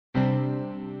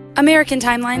American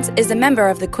Timelines is a member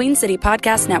of the Queen City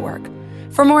Podcast Network.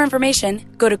 For more information,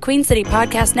 go to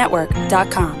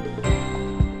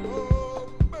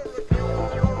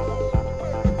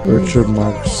queencitypodcastnetwork.com. Richard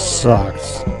Marx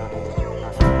sucks.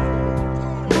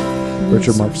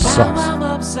 Richard Marx sucks.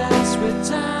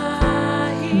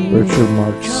 Richard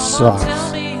Marx sucks.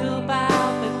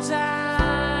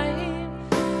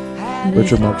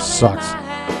 Richard Marx sucks.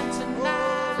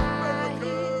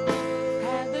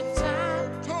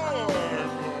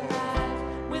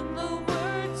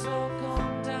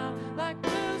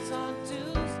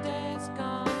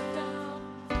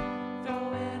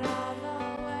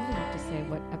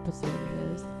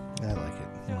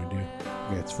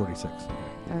 It's 46.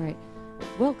 All right.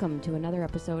 Welcome to another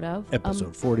episode of...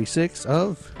 Episode 46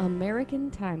 of...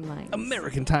 American Timelines.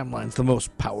 American Timelines, the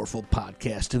most powerful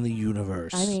podcast in the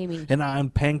universe. I'm Amy. And I'm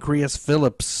Pancreas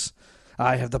Phillips.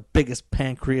 I have the biggest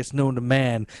pancreas known to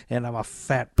man, and I'm a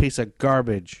fat piece of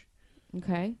garbage.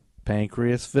 Okay.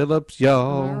 Pancreas Phillips, yo.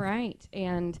 All right.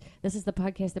 And this is the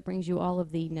podcast that brings you all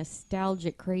of the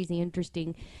nostalgic, crazy,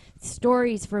 interesting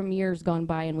stories from years gone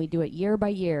by, and we do it year by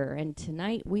year. And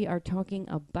tonight we are talking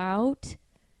about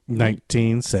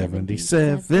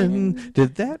 1977.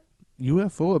 Did that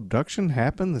UFO abduction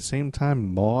happen the same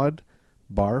time Maud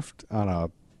barfed on a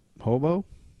hobo?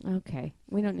 Okay.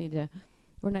 We don't need to.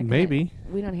 We're not. Maybe.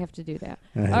 We don't have to do that.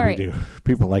 All right. We do.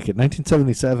 People like it.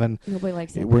 1977. Nobody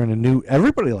likes it. We're in a new.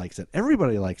 Everybody likes it.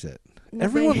 Everybody likes it.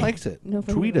 Everyone likes it.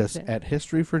 Tweet us at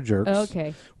History for Jerks.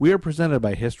 Okay. We are presented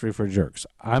by History for Jerks.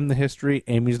 I'm the history.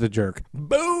 Amy's the jerk.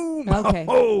 Boom. Okay.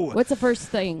 Oh. What's the first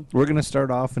thing? We're going to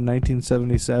start off in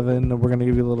 1977. We're going to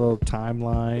give you a little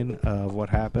timeline of what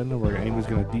happened. Amy's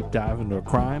going to deep dive into a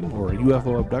crime or a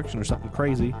UFO abduction or something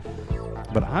crazy.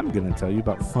 But I'm going to tell you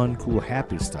about fun, cool,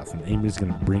 happy stuff, and Amy's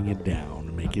going to bring it down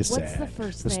and make you sad. What's the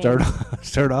first thing?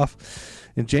 Start off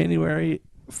in January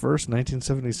 1st,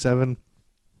 1977.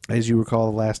 As you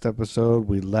recall, the last episode,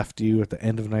 we left you at the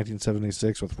end of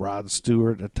 1976 with Rod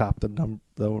Stewart atop the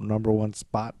number one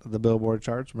spot of the Billboard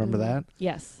charts. Remember that?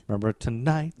 Yes. Remember,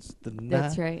 tonight's the night.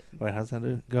 That's right. Wait, how's that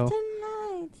go?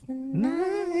 Tonight's the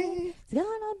night. It's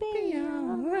gonna be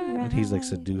alright. And he's like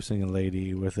seducing a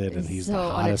lady with it, and he's so the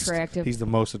hottest. Unattractive. He's the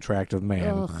most attractive man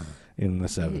Ugh. in the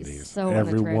 70s. So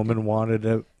every unattractive. woman wanted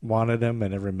him,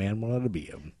 and every man wanted to be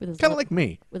him. Kind of like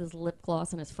me. With his lip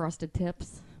gloss and his frosted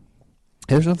tips.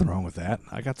 There's nothing wrong with that.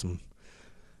 I got a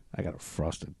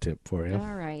frosted tip for you.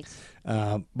 All right.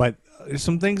 But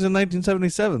some things in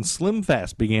 1977. Slim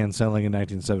Fast began selling in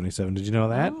 1977. Did you know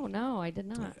that? Oh, no, I did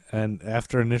not. And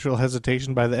after initial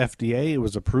hesitation by the FDA, it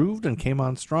was approved and came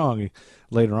on strong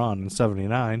later on in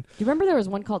 79. Do you remember there was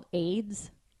one called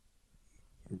AIDS?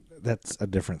 That's a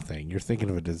different thing. You're thinking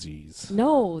of a disease.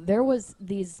 No, there was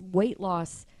these weight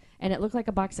loss, and it looked like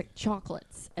a box of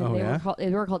chocolates. And they were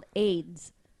called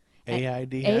AIDS.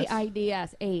 AIDS?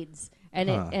 AIDS, AIDS.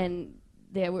 And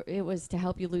it was to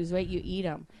help you lose weight, you eat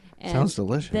them. And sounds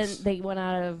delicious. Then they went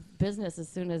out of business as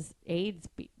soon as AIDS,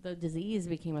 the disease,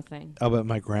 became a thing. Oh, but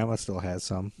my grandma still has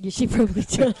some. Yeah, she probably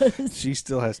does. She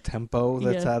still has Tempo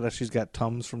that's out of. She's got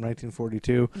Tums from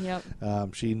 1942.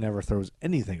 Yep. She never throws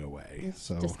anything away. It's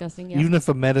so disgusting. Yeah. Even if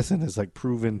a medicine is like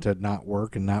proven to not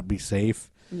work and not be safe,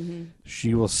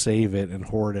 she will save it and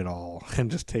hoard it all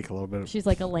and just take a little bit of. She's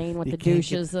like Elaine with the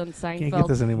douches on Seinfeld. Can't get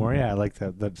this anymore. Yeah, I like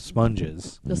the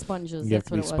sponges. The sponges. You have that's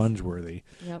to be what it was. sponge worthy.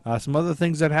 Yep. Some other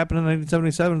things that happened in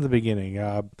 1977 at the beginning.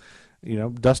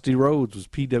 Dusty Rhodes was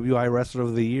PWI Wrestler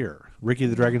of the Year. Ricky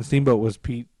the Dragon Steamboat was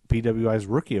PWI's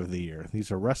Rookie of the Year.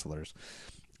 These are wrestlers.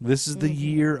 This is the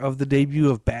year of the debut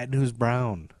of Bad News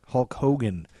Brown, Hulk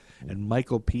Hogan, and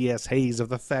Michael P.S. Hayes of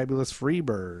the Fabulous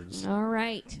Freebirds. All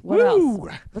right. What else?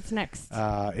 What's next?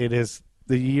 It is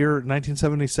the year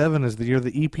 1977 is the year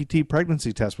the EPT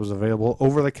pregnancy test was available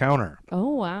over the counter. Oh,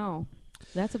 wow.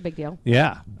 That's a big deal.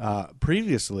 Yeah.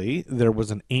 Previously, there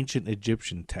was an ancient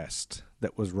Egyptian test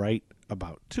that was right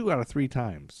about 2 out of 3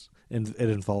 times. And it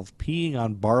involved peeing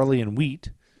on barley and wheat.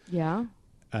 Yeah.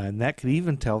 And that could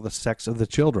even tell the sex of the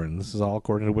children. This is all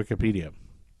according to Wikipedia.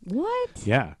 What?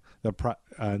 Yeah.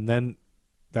 And then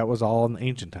that was all in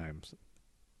ancient times.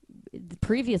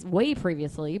 Way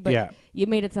previously, but you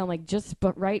made it sound like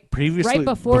right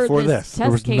before this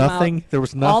test came out. There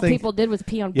was nothing. All people did was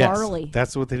pee on barley.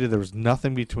 That's what they did. There was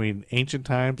nothing between ancient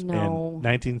times and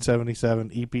 1977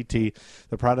 EPT.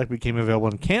 The product became available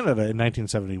in Canada in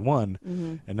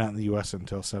 1971 and not in the U.S.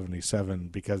 until 77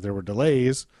 because there were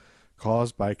delays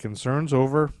caused by concerns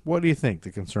over, what do you think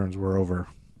the concerns were over?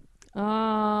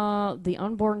 The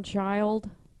unborn child.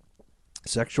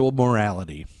 Sexual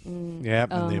morality. And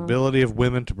the ability of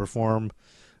women to perform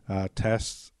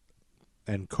tests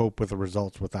and cope with the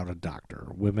results without a doctor.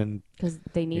 Women, because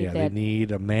they need they that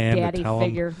need a man to daddy tell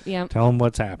figure. Yeah. them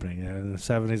what's happening. And in the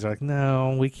 70s, they're like,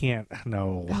 no, we can't.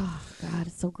 No. Oh God,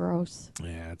 it's so gross.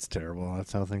 Yeah, it's terrible.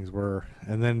 That's how things were.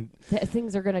 And then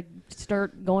Things are gonna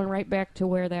start going right back to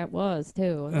where that was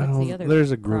too. And that's the other.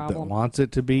 there's a group problem. that wants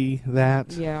it to be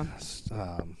that. Yeah.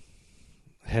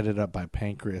 Headed up by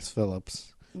Pancreas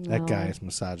Phillips. That guy is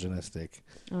misogynistic.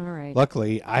 All right.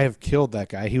 Luckily, I have killed that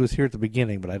guy. He was here at the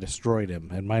beginning, but I destroyed him.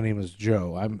 And my name is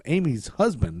Joe. I'm Amy's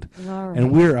husband, All right.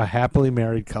 and we're a happily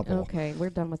married couple. Okay, we're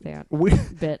done with that We're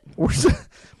bit. we're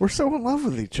so in love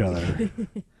with each other.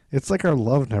 It's like our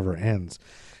love never ends.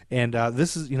 And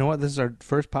this is, you know what? This is our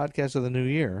first podcast of the new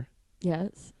year.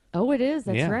 Yes. Oh, it is.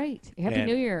 That's Yeah. right. Happy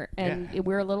New Year. And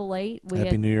we're a little late. We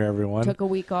Happy New Year, everyone. took a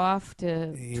week off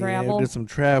to travel. Did some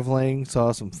traveling,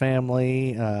 saw some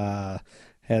family,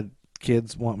 had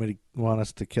kids want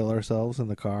us to kill ourselves in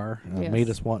the car. Yes. Made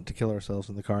us want to kill ourselves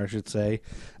in the car, I should say.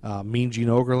 Mean Gene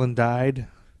Okerlund died.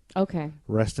 Okay.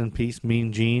 Rest in peace,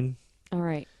 Mean Gene. All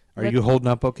right. Are you holding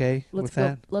up okay with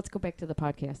that? Let's go back to the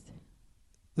podcast.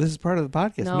 This is part of the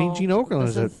podcast. No, Mean Gene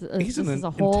Okerlund this is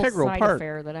a whole integral side part.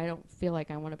 affair that I don't feel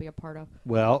like I want to be a part of.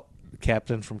 Well,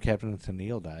 Captain from Captain and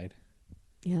Tennille died.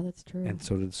 Yeah, that's true. And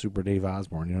so did Super Dave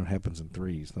Osborne. You know, it happens in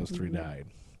threes. Those three died.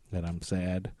 And I'm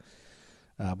sad.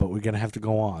 But we're going to have to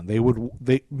go on.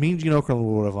 Mean Gene Okerlund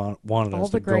would have wanted all us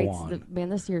the to greats. go on. Man,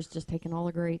 this year's just taking all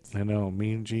the greats. I know.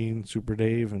 Mean Gene, Super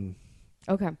Dave, and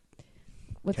Okay.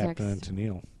 What's Captain next? and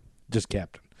Tennille. Just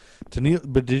Captain. Tennille,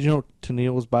 but did you know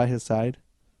Tennille was by his side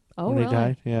Oh, when really? he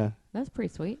died? Yeah. That's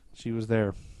pretty sweet. She was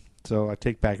there. So I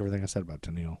take back everything I said about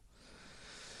Tennille.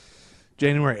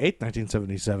 January 8th,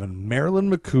 1977, Marilyn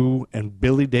McCoo and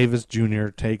Billy Davis Jr.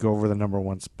 take over the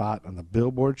 #1 spot on the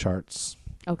Billboard charts.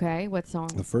 Okay, what song?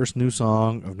 The first new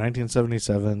song of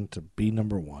 1977 to be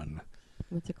 #1.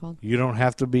 What's it called? You don't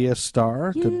have to be a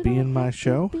star to be in my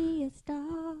show. You don't have to be a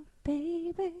star,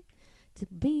 baby, to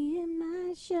be in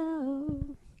my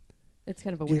show. It's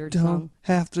kind of a You weird don't song.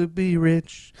 have to be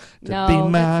rich to No, be my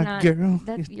that's not, girl.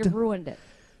 That, You you don't- ruined it.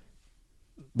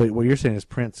 But what you're saying is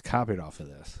Prince copied off of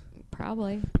this.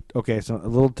 Probably. Okay, so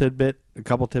a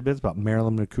couple tidbits about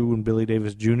Marilyn McCoo and Billy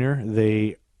Davis Jr.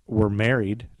 They were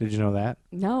married. Did you know that?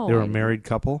 No. They were a married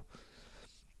couple.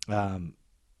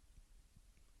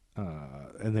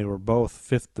 And they were both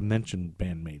Fifth Dimension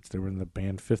bandmates. They were in the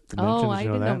band Fifth Dimension. Oh, I Did you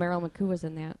know didn't that? know Marilyn McCoo was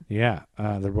in that. Yeah,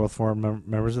 they're both former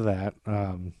members of that.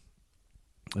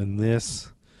 And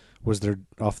this was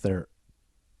off their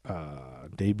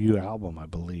debut album, I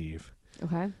believe.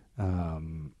 Okay.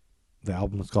 The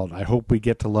album was called "I Hope We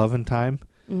Get to Love in Time."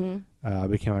 Mm-hmm.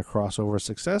 Became a crossover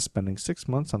success, spending 6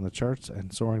 months on the charts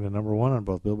and soaring to #1 on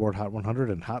both Billboard Hot 100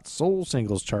 and Hot Soul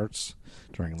Singles charts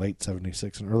during late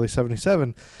 '76 and early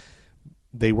 '77.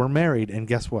 They were married, and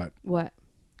guess what? What?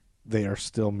 They are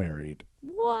still married.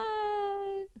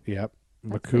 What? Yep.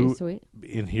 That's pretty McCoo, sweet.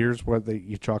 and here's what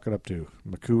you chalk it up to.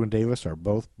 McCoo and Davis are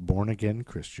both born-again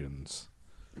Christians.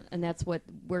 And that's what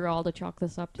we're all to chalk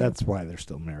this up to? That's why they're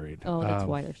still married. Oh, that's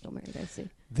why they're still married. I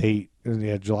see.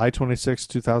 July 26,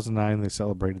 2009, they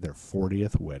celebrated their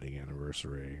 40th wedding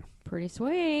anniversary. Pretty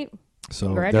sweet. So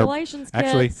Congratulations, kids.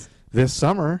 actually, this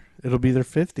summer, it'll be their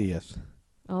 50th.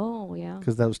 Oh, yeah.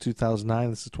 Because that was 2009.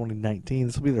 This is 2019.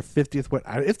 This will be their 50th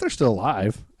wedding. If they're still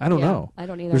alive, I don't know. I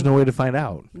don't either. There's no way to find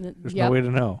out. There's no way to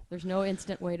know. There's no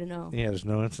instant way to know. Yeah, there's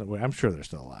no instant way. I'm sure they're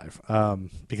still alive.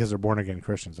 Because they're born-again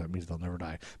Christians. That means they'll never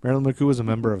die. Marilyn McCoo is a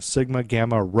member of Sigma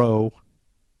Gamma Rho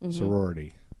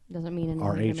sorority. Doesn't mean anything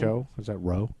to me. RHO? Is that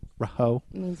Rho? Rho?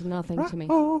 It means nothing to me.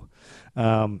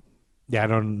 Yeah, I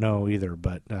don't know either,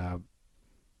 but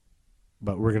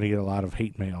we're going to get a lot of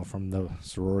hate mail from the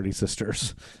sorority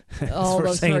sisters. Oh, for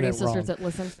those saying sorority it sisters wrong. that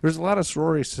listen. There's a lot of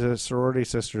sorority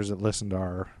sisters that listen to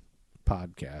our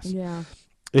podcast. Yeah.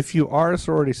 If you are a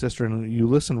sorority sister and you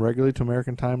listen regularly to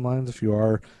American Timelines, if you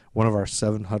are one of our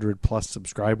 700-plus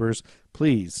subscribers,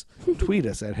 please tweet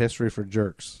us at History for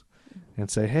Jerks and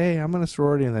say, hey, I'm in a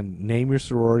sorority, and then name your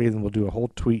sorority, and then we'll do a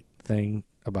whole tweet thing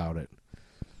about it.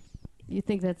 You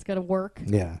think that's going to work?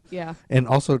 Yeah. Yeah. And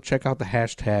also check out the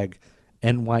hashtag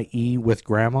NYE with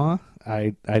Grandma.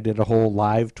 I did a whole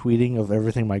live tweeting of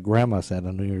everything my grandma said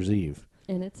on New Year's Eve.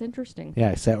 And it's interesting. Yeah,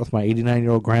 I sat with my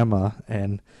 89-year-old grandma,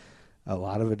 and a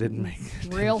lot of it didn't make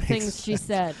Real didn't make things sense. she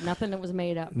said. Nothing that was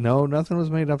made up. No, nothing was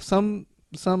made up. Some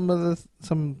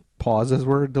pauses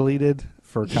were deleted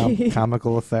for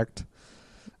comical effect.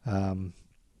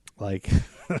 Like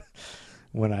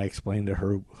when I explained to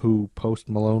her who Post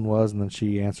Malone was, and then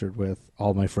she answered with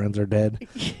 "All my friends are dead."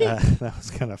 That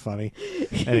was kind of funny.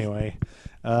 Anyway,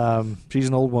 she's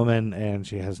an old woman and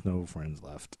she has no friends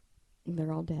left.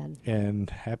 They're all dead. And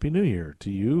Happy New Year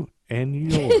to you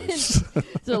and yours.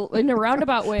 So in a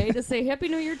roundabout way to say Happy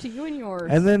New Year to you and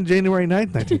yours. And then January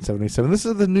 9th, 1977. This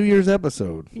is the New Year's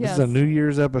episode. Yes. This is a New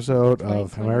Year's episode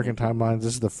of 2020. American Timelines.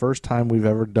 This is the first time we've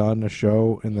ever done a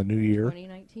show in the new year.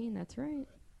 2019, that's right.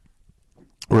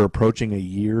 We're approaching a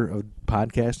year of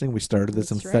podcasting. We started this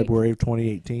That's in right. February of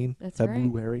 2018. That's right.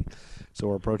 February. So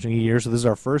we're approaching a year. So this is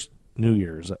our first New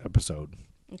Year's episode.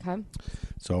 Okay.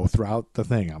 So throughout the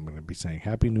thing, I'm going to be saying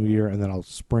Happy New Year, and then I'll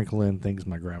sprinkle in things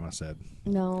my grandma said.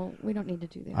 No, we don't need to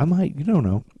do that. I might. You don't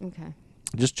know. Okay.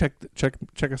 Just check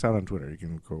us out on Twitter. You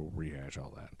can go rehash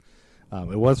all that.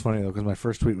 It was funny, though, because my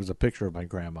first tweet was a picture of my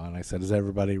grandma, and I said, is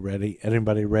everybody ready?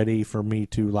 Anybody ready for me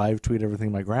to live tweet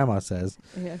everything my grandma says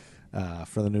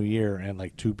for the new year? And,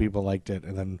 like, 2 people liked it,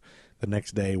 and then the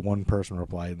next day, one person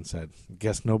replied and said,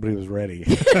 guess nobody was ready.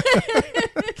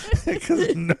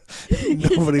 Because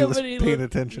nobody was paying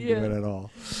attention to it at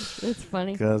all. That's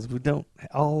funny. Because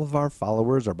all of our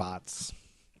followers are bots.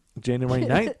 January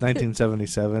 9th,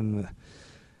 1977,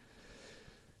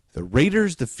 the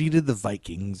Raiders defeated the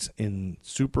Vikings in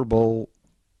Super Bowl.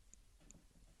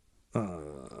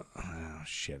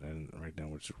 Shit, I didn't write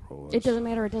down which Super Bowl it was. It doesn't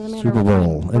matter. Super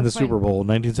Bowl. In the Super Bowl,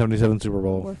 1977 Super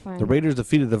Bowl. We're fine. The Raiders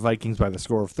defeated the Vikings by the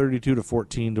score of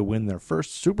 32-14 to win their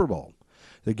first Super Bowl.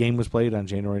 The game was played on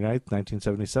January 9th,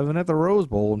 1977 at the Rose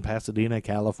Bowl in Pasadena,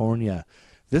 California.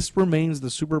 This remains the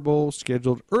Super Bowl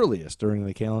scheduled earliest during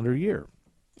the calendar year.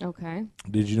 Okay.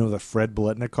 Did you know that Fred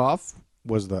Biletnikoff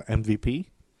was the MVP?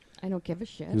 I don't give a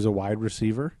shit. He was a wide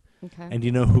receiver. Okay. And do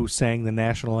you know who sang the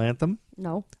national anthem?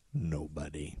 No.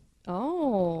 Nobody.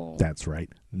 Oh. That's right.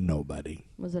 Nobody.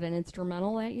 Was it an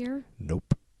instrumental that year?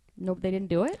 Nope. Nope, they didn't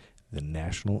do it? The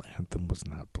national anthem was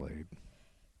not played.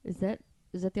 Is that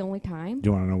the only time? Do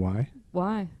you want to know why?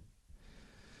 Why?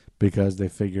 Because they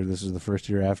figured this is the first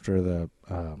year after the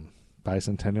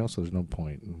bicentennial, so there's no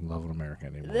point in loving America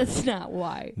anymore. That's not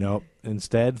why. Nope.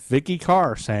 Instead, Vicky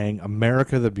Carr sang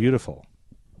America the Beautiful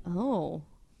Oh.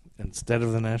 instead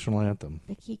of the national anthem.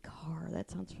 Vicky Carr. That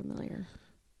sounds familiar.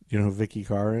 You know who Vicky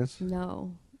Carr is?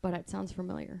 No, but it sounds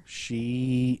familiar.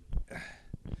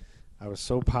 I was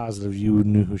so positive you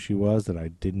knew who she was that I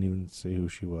didn't even say who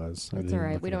she was. That's all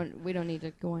right. We don't need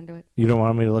to go into it. You don't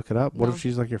want me to look it up? What No. if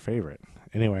she's like your favorite?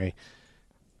 Anyway,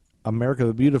 America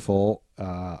the Beautiful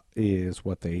is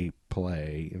what they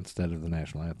play instead of the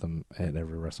national anthem at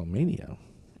every WrestleMania.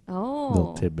 Oh.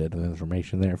 Little tidbit of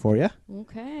information there for you.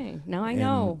 Okay. Now I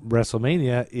know.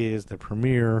 WrestleMania is the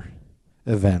premier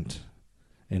event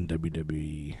in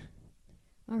WWE.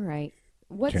 All right.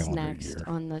 What's Calendar next year.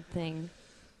 on the thing?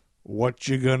 What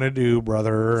you gonna do,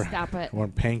 brother? Stop it.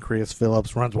 When Pancreas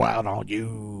Phillips runs wild on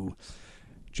you.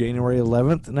 January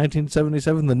 11th,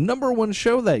 1977, the number one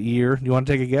show that year. You want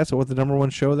to take a guess at what the number one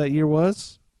show that year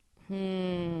was?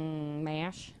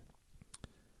 MASH.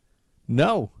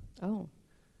 No. Oh.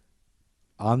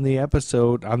 On this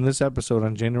episode,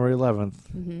 on January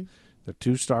 11th, the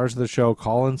 2 stars of the show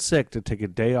call in sick to take a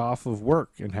day off of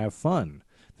work and have fun.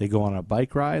 They go on a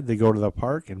bike ride, they go to the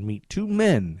park, and meet 2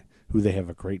 men who they have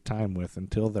a great time with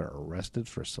until they're arrested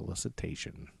for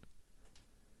solicitation.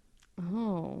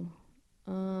 Oh.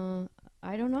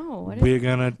 I don't know. We're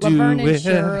gonna do Laverne and it.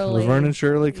 Shirley. Laverne and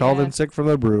Shirley called Yeah. in sick from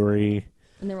the brewery.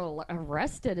 And they were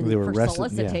arrested They were for arrested, yeah.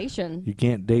 solicitation. You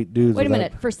can't date dudes. Wait a without-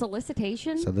 minute. For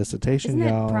solicitation? Solicitation, Isn't that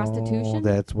y'all. prostitution?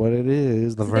 That's what it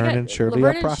is. So Laverne and Shirley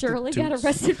Laverne are and Shirley got prostitutes.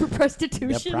 arrested for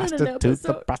prostitution in an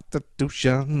episode.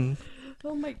 Prostitution.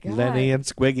 Oh my god. Lenny and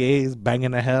Squiggy's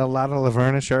banging the hell out of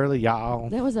Laverne and Shirley, y'all.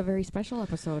 That was a very special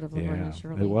episode of Laverne Yeah, and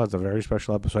Shirley. it was a very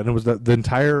special episode. It was the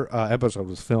entire episode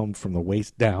was filmed from the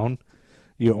waist down.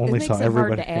 You only makes saw it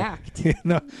everybody. hard to act.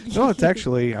 no, it's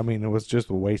actually. I mean, it was just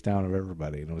the waist down of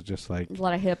everybody, and it was just like A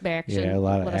lot of hip action. a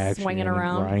lot of action, swinging and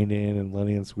around. grinding, and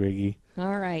Lenny and Squiggy.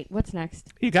 All right. What's next?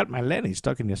 You got my Lenny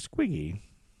stuck in your Squiggy.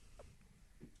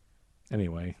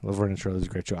 Anyway, Laverne and Shirley's a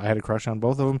great show. I had a crush on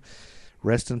both of them.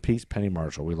 Rest in peace, Penny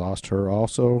Marshall. We lost her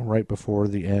also right before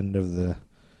the end of the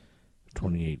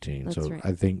 2018. That's so right.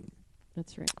 I think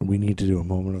That's right. we need to do a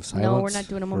moment of silence. No, we're not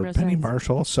doing a moment for of Penny silence.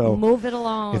 Marshall. So Move it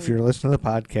along. if you're listening to the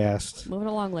podcast, Move it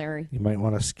along, Larry. you might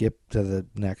want to skip to the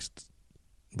next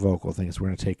vocal thing. So we're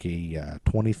going to take a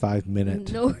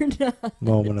 25-minute No, we're not.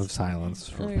 moment of silence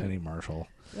for All right. Penny Marshall.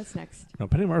 What's next? No,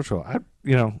 Penny Marshall.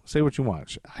 Say what you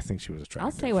want. I think she was attractive.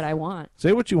 I'll say what I want.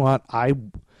 Say what you want.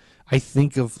 I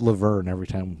think of Laverne every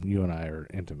time you and I are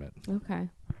intimate. Okay.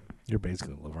 You're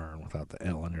basically Laverne without the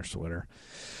L on your sweater.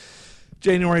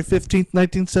 January 15th,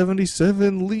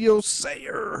 1977, Leo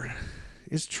Sayer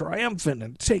is triumphant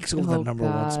and takes over the number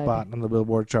one God. spot on the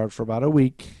Billboard chart for about a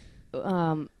week.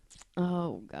 Oh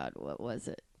God, what was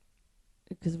it?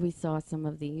 because we saw some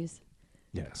of these.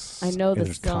 Yes. I know the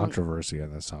There's song. controversy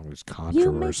on this song. There's You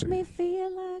controversy. make me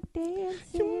feel like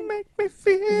dancing. You make me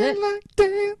feel like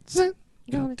dancing.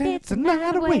 Gonna dance the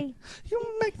night away. You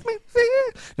make me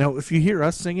feel. Now, if you hear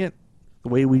us sing it, the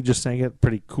way we just sang it,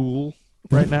 pretty cool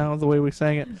right now, the way we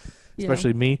sang it,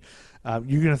 especially me,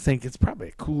 you're going to think it's probably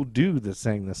a cool dude that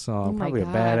sang this song, Oh my probably a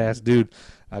God. badass dude.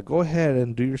 Go ahead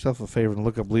and do yourself a favor and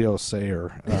look up Leo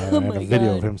Sayer Oh and my a video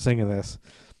God. of him singing this.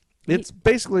 It's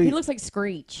basically, He looks like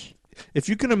Screech. if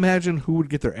you can imagine who would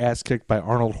get their ass kicked by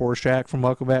Arnold Horshack from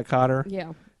Welcome Back, Kotter,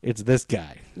 Yeah. it's this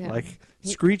guy. Yeah. Like,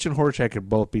 Screech and Horshack could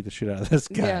both beat the shit out of this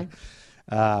guy.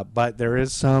 But there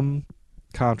is some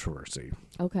controversy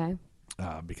Okay.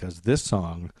 because this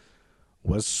song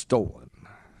was stolen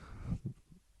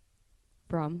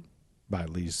From. by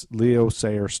Leo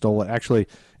Sayer. Stole it. Actually,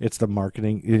 it's the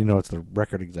marketing. It's the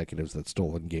record executives that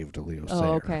stole it and gave it to Leo Sayer.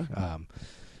 Oh, okay.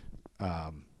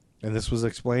 And this was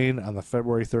explained on the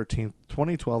February 13th,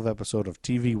 2012 episode of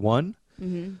TV One,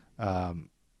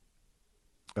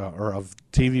 or of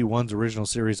TV One's original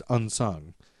series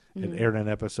Unsung. It aired an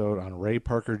episode on Ray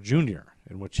Parker Jr.,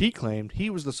 in which he claimed he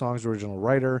was the song's original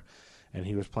writer, and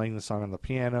he was playing the song on the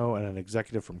piano, and an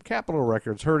executive from Capitol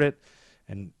Records heard it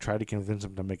and tried to convince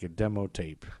him to make a demo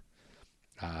tape.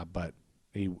 But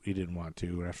he didn't want to.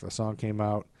 And after the song came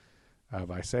out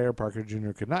by Sayer, Parker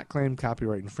Jr. could not claim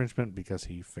copyright infringement because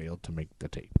he failed to make the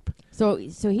tape. So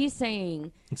he's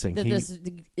saying that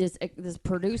he- this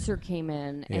producer came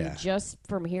in and just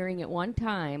from hearing it one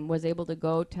time was able to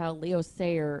go tell Leo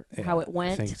Sayer how it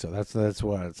went. I think so. That's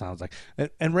what it sounds like.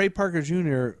 And Ray Parker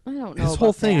Jr. I don't know. His whole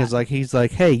about thing that. is like he's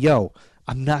like, hey, yo,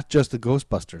 I'm not just the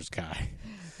Ghostbusters guy.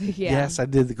 Yeah. Yes, I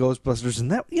did the Ghostbusters,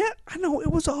 and I know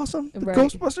it was awesome. The Right.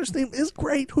 Ghostbusters theme is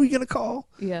great. Who are you gonna call?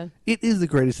 Yeah. It is the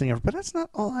greatest thing ever. But that's not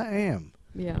all I am.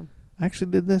 Yeah. I actually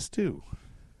did this too.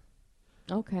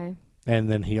 Okay. And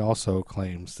then he also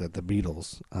claims that the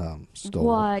Beatles stole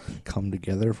What? Come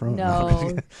Together from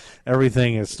No.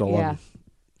 Everything is stolen. Yeah.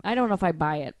 I don't know if I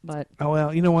buy it, but Oh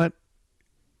well, you know what?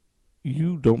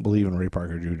 You don't believe in Ray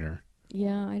Parker Jr.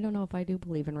 yeah, I don't know if I do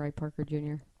believe in Ray Parker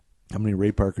Jr. How many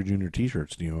Ray Parker Jr.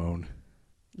 T-shirts do you own?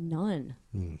 None.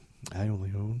 I only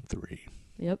own 3.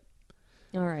 Yep.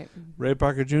 All right. Ray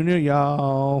Parker Jr.,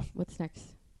 y'all. What's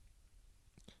next?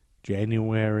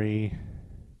 January.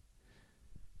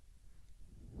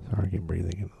 Sorry, I keep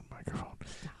breathing into the microphone.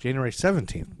 January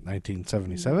 17th,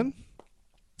 1977.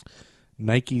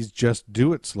 Nike's Just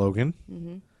Do It slogan.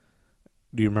 Mm-hmm.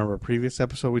 Do you remember a previous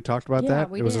episode we talked about Yeah, that?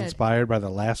 we It was did. inspired by the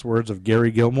last words of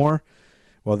Gary Gilmore.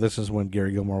 Well, this is when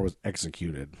Gary Gilmore was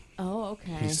executed. Oh,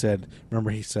 okay. He said,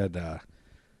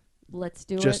 Let's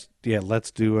do just, it. yeah,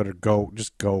 let's do it, or go,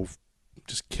 just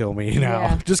kill me now.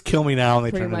 Yeah. Just kill me now, and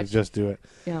they Pretty turned it much. to Just Do It.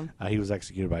 Yeah. He was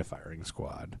executed by firing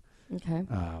squad. Okay.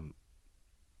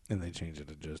 And they changed it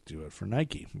to Just Do It for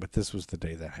Nike. But this was the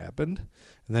day that happened.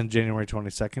 And then January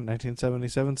 22nd,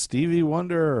 1977, Stevie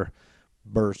Wonder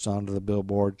bursts onto the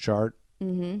Billboard chart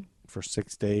for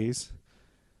 6 days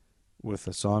with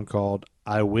a song called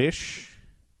I Wish.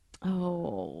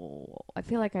 Oh, I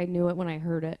feel like I knew it when I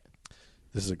heard it.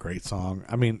 This is a great song.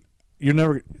 I mean,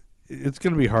 it's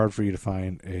going to be hard for you to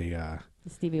find a The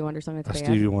Stevie Wonder song that's bad.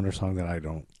 Stevie Wonder song that I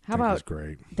don't How think about is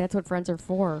great. That's What Friends Are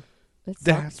For?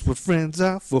 That's what friends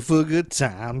are for good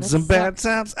times That and bad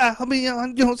sucks. times. I'll be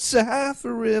on your side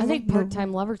forever. I think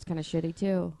Part-Time Lover's kind of shitty,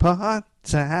 too.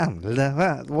 Part-time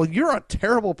lover. Well, you're a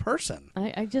terrible person.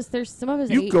 I just, there's some of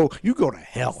his... You go to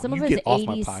hell. Some you of his get off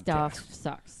my 80s podcast. stuff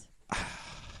sucks.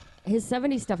 His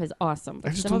 70s stuff is awesome. I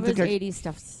just Some don't of his think I- 80s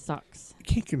stuff sucks. I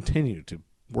can't continue to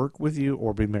work with you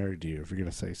or be married to you if you're going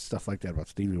to say stuff like that about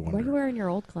Stevie Why are you Wonder. wearing your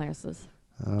old glasses?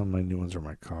 My new ones are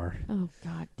my car. Oh,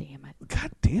 God damn it. God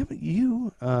damn it,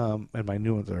 you. And my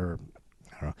new ones are,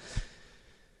 I don't know.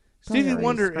 Probably Stevie already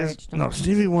Wonder scratched no. them.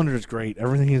 Stevie Wonder is great.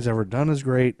 Everything he's ever done is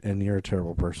great, and you're a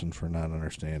terrible person for not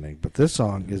understanding. But this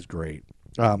song is great.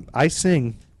 I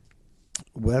sing.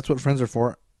 Well, that's what friends are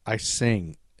for. I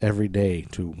sing every day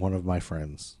to one of my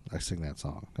friends. I sing that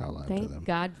song out loud to them. Thank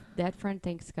God. That friend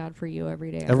thanks God for you every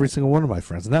day. Every single one of my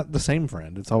friends. Not the same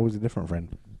friend. It's always a different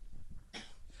friend.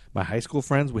 My high school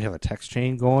friends, we have a text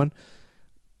chain going.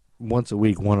 Once a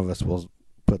week, one of us will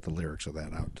put the lyrics of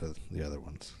that out to the other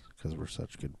ones because we're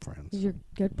such good friends. You're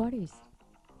good buddies.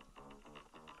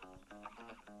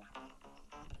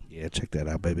 Yeah, check that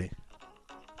out, baby.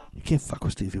 You can't fuck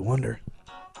with Stevie Wonder.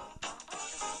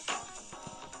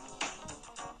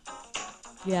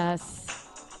 Yes.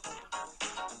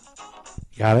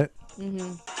 Got it?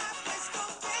 Mm-hmm.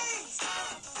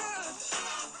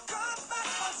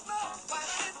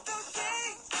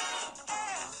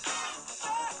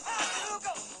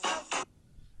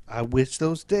 I wish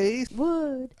those days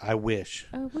would. I wish.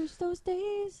 I wish those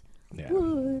days Yeah.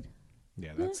 would.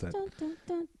 Yeah, that's it. Dun, dun,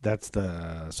 dun. That's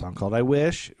the song called I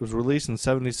Wish. It was released in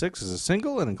 76 as a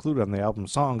single and included on the album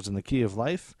Songs in the Key of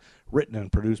Life. Written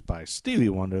and produced by Stevie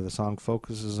Wonder, the song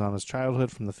focuses on his childhood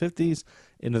from the 50s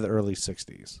into the early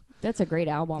 60s. That's a great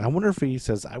album. I wonder if he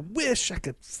says, I wish I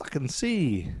could fucking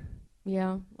see.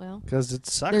 Yeah, well. Because it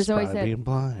sucks There's always that- being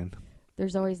blind.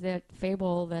 There's always that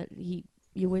fable that you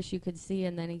wish you could see,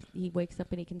 and then he wakes up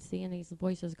and he can see, and his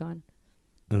voice is gone.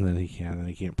 And then he can't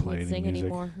play Can't any sing music.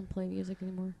 anymore and play music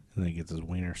anymore. And then he gets his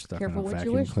wiener stuck Careful in a what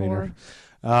you vacuum wish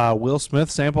cleaner. Will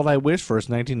Smith sampled I Wish for his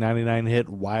 1999 hit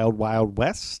Wild Wild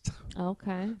West.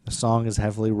 Okay. The song is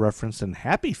heavily referenced in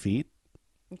Happy Feet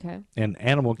Okay. and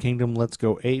Animal Kingdom Let's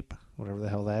Go Ape, whatever the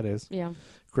hell that is. Yeah.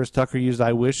 Chris Tucker used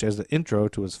I Wish as the intro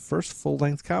to his first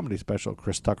full-length comedy special,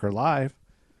 Chris Tucker Live.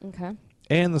 Okay.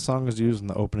 And the song is used in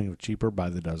the opening of Cheaper by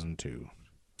the Dozen, too.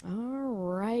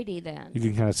 Alrighty then. You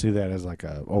can kind of see that as like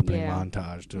a opening Yeah.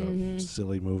 montage to a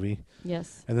silly movie.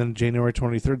 Yes. And then January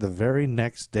 23rd, the very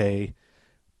next day,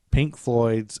 Pink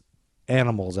Floyd's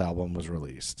Animals album was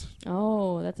released.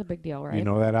 Oh, that's a big deal, right? You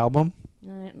know that album?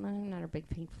 I'm not a big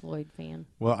Pink Floyd fan.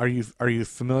 Well, are you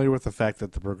familiar with the fact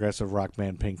that the progressive rock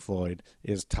band Pink Floyd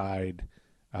is tied,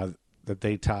 that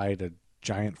they tied a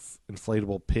giant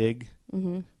inflatable pig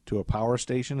to a power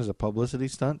station as a publicity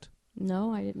stunt?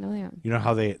 No, I didn't know that. You know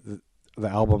how the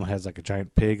album has like a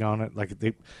giant pig on it? Like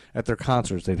they at their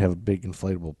concerts, they'd have big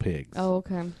inflatable pigs. Oh,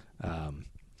 okay.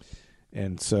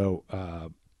 And so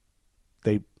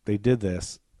they did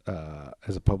this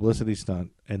as a publicity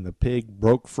stunt, and the pig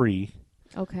broke free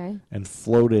Okay. and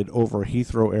floated over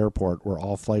Heathrow Airport, where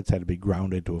all flights had to be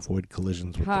grounded to avoid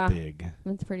collisions with the pig.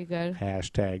 That's pretty good.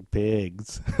 Hashtag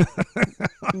pigs.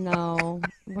 No,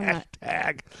 we're not.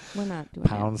 We're not doing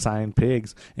Pound sign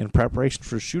pigs. In preparation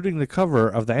for shooting the cover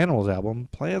of the Animals album,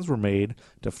 plans were made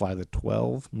to fly the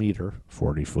 12-meter,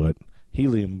 40-foot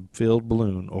helium-filled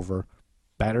balloon over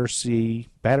Battersea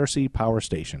Power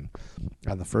Station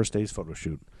on the first day's photo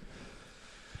shoot.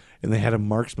 And they had a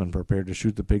marksman prepared to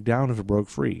shoot the pig down if it broke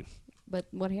free. But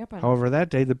what happened? However, that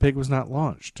day the pig was not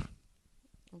launched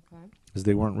Okay. because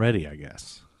they weren't ready, I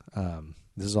guess.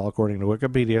 This is all according to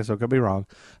Wikipedia, so it could be wrong.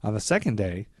 On the second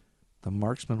day, the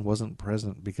marksman wasn't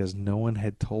present because no one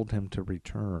had told him to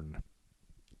return.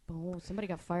 Oh, somebody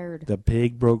got fired. The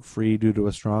pig broke free due to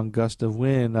a strong gust of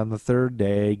wind on the third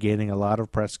day, gaining a lot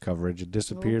of press coverage. It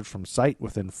disappeared from sight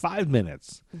within 5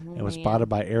 minutes and was spotted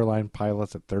by airline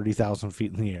pilots at 30,000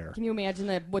 feet in the air. Can you imagine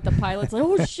that with the pilots? Like,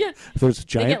 oh, shit. There's a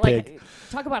giant pig.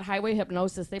 Talk about highway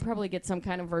hypnosis. They probably get some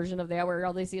kind of version of that where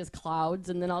all they see is clouds,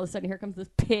 and then all of a sudden here comes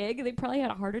this pig. They probably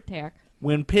had a heart attack.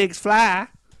 When pigs fly.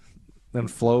 Then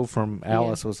Flo from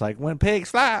Alice was like, when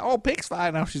pigs fly. Oh, pigs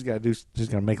fly. Now she's going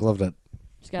to make love to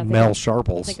Mel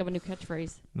Sharples. Think of a new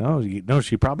catchphrase. No,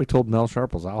 she probably told Mel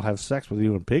Sharples, I'll have sex with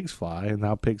you when pigs fly. And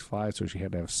now pigs fly, so she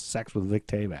had to have sex with Vic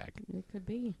Tayback. It could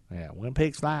be. Yeah, when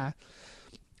pigs fly.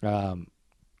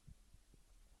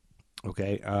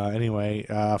 Okay, anyway,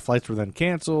 flights were then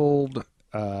canceled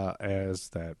as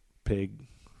that pig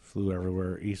flew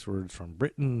everywhere eastwards from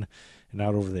Britain and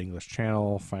out over the English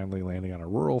Channel, finally landing on a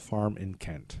rural farm in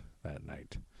Kent that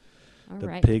night.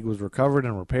 The pig was recovered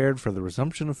and repaired for the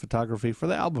resumption of photography for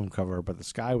the album cover, but the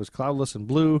sky was cloudless and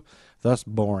blue, thus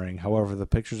boring. However, the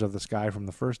pictures of the sky from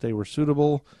the first day were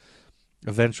suitable.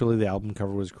 Eventually, the album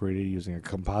cover was created using a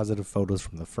composite of photos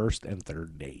from the first and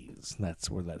third days. That's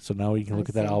where that. So now you can look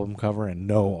at that album cover and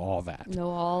know all that. Know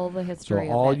all the history.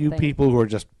 So all you people who are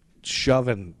just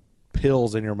shoving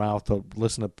pills in your mouth to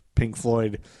listen to Pink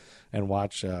Floyd and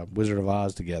watch Wizard of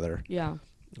Oz together. Yeah.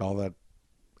 All that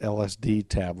LSD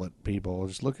tablet people,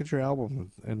 just look at your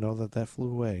album and know that flew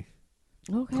away.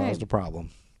 Okay. Caused a problem.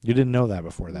 You didn't know that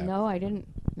before that. No, I didn't.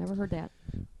 Never heard that.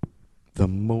 The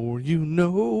More You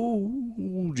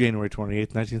Know. January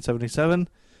 28th, 1977.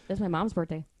 That's my mom's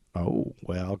birthday. Oh,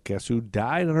 well, guess who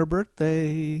died on her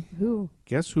birthday? Who?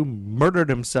 Guess who murdered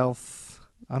himself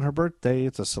on her birthday?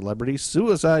 It's a celebrity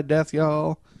suicide death,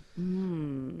 y'all.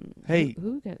 Hey.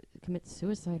 Who commits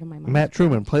suicide on my mom? Matt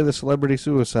Truman, play the celebrity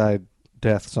suicide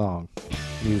death song.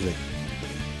 Music.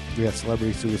 We got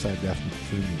celebrity suicide death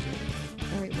theme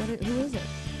music. All right, who is it?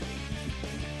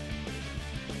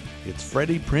 It's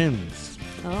Freddie Prinze.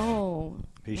 Oh.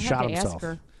 He I'll shot have to himself. ask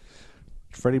her.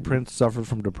 Freddie Prinze suffered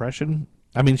from depression.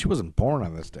 I mean, she wasn't born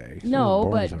on this day. No,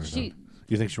 but she...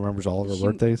 You think she remembers all of her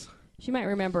birthdays? She might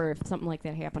remember if something like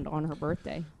that happened on her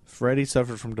birthday. Freddie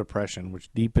suffered from depression,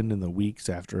 which deepened in the weeks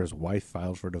after his wife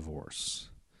filed for divorce.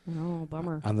 Oh,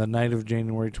 bummer. On the night of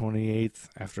January 28th,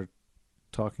 after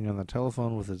talking on the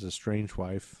telephone with his estranged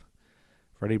wife,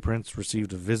 Freddie Prinze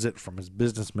received a visit from his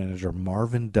business manager,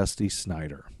 Marvin Dusty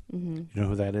Snyder. Mm-hmm. You know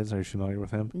who that is? Are you familiar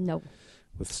with him? No.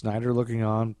 With Snyder looking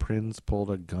on, Prinze pulled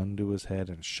a gun to his head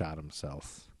and shot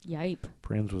himself. Yipe.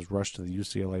 Prinze was rushed to the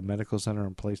UCLA Medical Center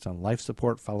and placed on life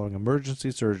support following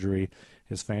emergency surgery.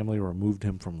 His family removed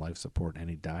him from life support, and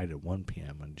he died at 1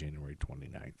 p.m. on January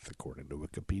 29th, according to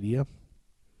Wikipedia.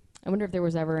 I wonder if there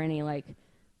was ever any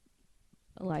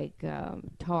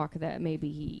talk that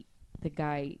maybe the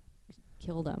guy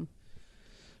killed him.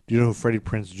 Do you know who Freddie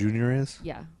Prinze Jr. is?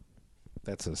 Yeah.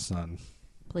 That's his son.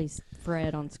 Plays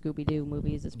Fred on Scooby-Doo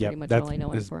movies is pretty much all I know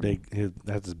him for.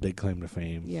 That's his big claim to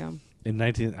fame. Yeah.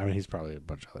 He's probably a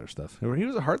bunch of other stuff. He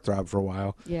was a heartthrob for a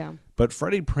while. Yeah. But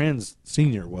Freddie Prinze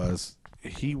Sr.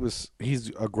 he's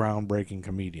a groundbreaking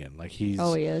comedian. He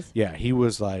is? Yeah, he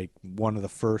was like one of the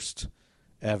first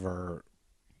ever.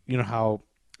 You know how,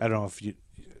 I don't know if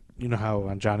you know how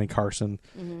on Johnny Carson,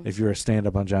 if you're a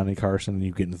stand-up on Johnny Carson and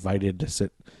you get invited to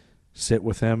sit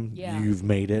with him, you've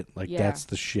made it. That's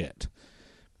the shit.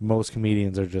 Most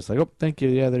comedians are just like, oh, thank you,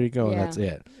 yeah, there you go, and that's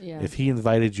it. Yeah. If he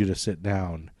invited you to sit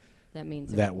down, that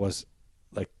means that was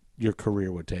like your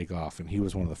career would take off, and he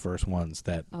was one of the first ones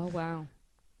that. Oh wow.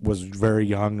 Was very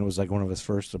young. It was like one of his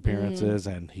first appearances,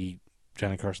 and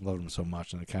Johnny Carson loved him so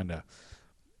much, and it kind of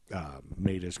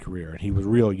made his career. And he was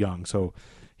real young, so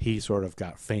he sort of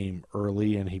got fame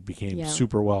early, and he became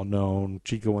super well known.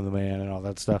 Chico and the Man, and all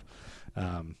that stuff.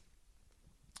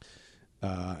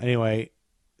 Anyway.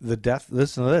 The death.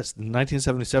 Listen to this. In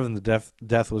 1977, the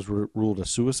death was ruled a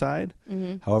suicide.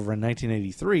 Mm-hmm. However, in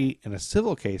 1983, in a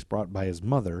civil case brought by his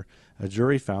mother, a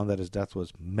jury found that his death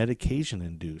was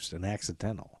medication-induced and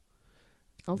accidental.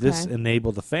 Okay. This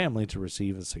enabled the family to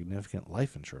receive a significant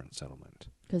life insurance settlement.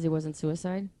 Because it wasn't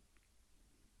suicide?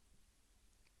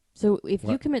 So if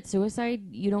you commit suicide,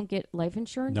 you don't get life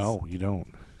insurance? No, you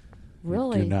don't.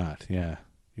 Really? You do not. Yeah,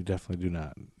 you definitely do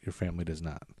not. Your family does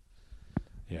not.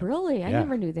 Yeah. Really? I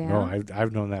never knew that. No,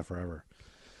 I've known that forever.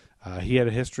 He had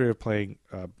a history of playing.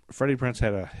 Freddie Prinze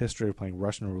had a history of playing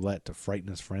Russian roulette to frighten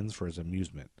his friends for his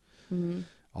amusement. Mm-hmm.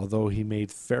 Although he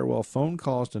made farewell phone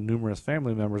calls to numerous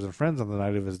family members and friends on the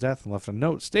night of his death and left a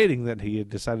note stating that he had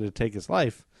decided to take his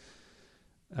life,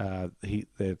 he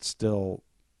did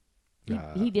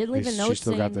leave a note. She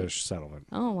still got the settlement.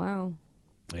 Oh wow.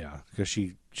 Yeah, because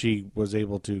she was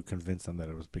able to convince them that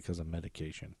it was because of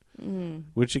medication,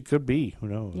 which it could be. Who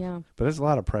knows? Yeah. But it's a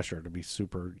lot of pressure to be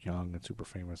super young and super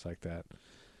famous like that.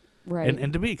 Right.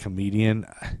 And to be a comedian,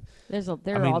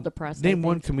 they're all depressed. Name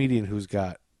one comedian who's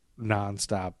got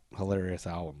nonstop hilarious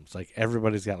albums. Like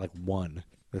everybody's got like one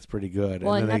that's pretty good.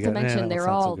 Well, and then not to mention they're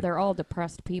all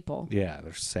depressed people. Yeah,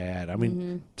 they're sad. I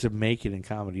mean, to make it in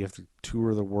comedy, you have to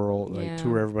tour the world,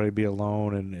 tour everybody, be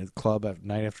alone, and club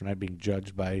night after night, being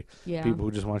judged by people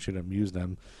who just want you to amuse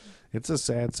them. It's a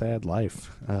sad, sad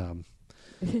life. Happy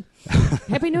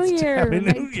New Year! Happy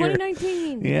New Year.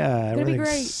 2019. Yeah, it's gonna be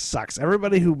great. Sucks.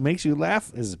 Everybody who makes you laugh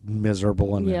is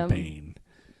miserable and in pain.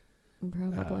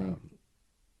 Probably.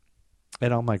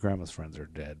 And all my grandma's friends are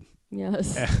dead.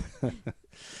 Yes.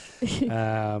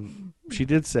 She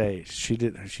did say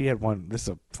she had one. This is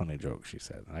a funny joke. She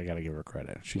said, I got to give her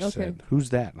credit. She said, "Who's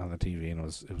that?" on the TV, and it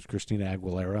was Christina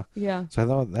Aguilera. Yeah. So I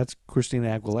thought, that's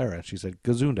Christina Aguilera. She said,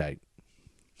 "Gesundheit."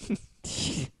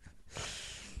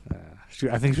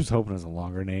 I think she was hoping it was a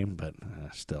longer name, but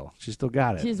still, she still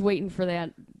got it. She's waiting for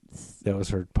that. That was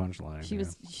her punchline. She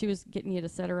was getting you to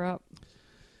set her up.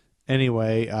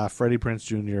 Anyway, Freddie Prinze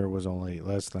Jr. was only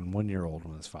less than 1 year old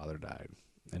when his father died,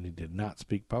 and he did not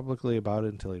speak publicly about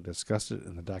it until he discussed it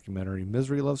in the documentary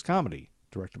Misery Loves Comedy,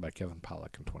 directed by Kevin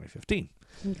Pollak in 2015.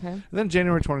 Okay. And then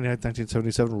January 29th,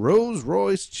 1977,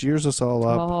 Rolls-Royce cheers us all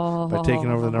up by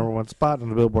taking over the #1 spot on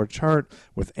the Billboard chart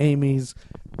with Amy's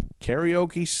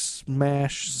karaoke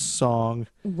smash song.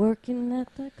 Working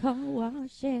at the car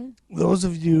wash. Yeah. Those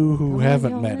of you who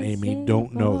haven't met Amy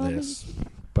don't know this.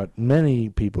 But many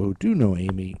people who do know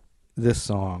Amy, this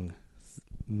song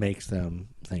makes them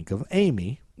think of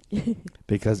Amy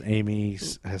because Amy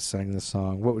has sang this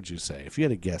song. What would you say? If you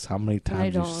had to guess how many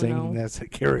times you sing this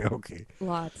at karaoke?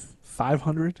 Lots.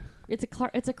 500? It's a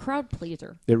crowd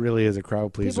pleaser. It really is a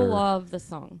crowd pleaser. People love the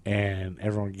song. And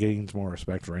everyone gains more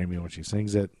respect for Amy when she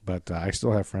sings it. But I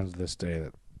still have friends this day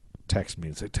that text me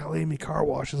and say, "Tell Amy Car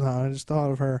Wash is on. I just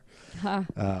thought of her."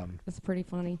 That's pretty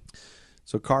funny.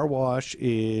 So Car Wash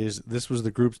this was the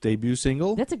group's debut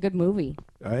single. That's a good movie.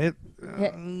 I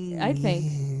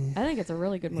think it's a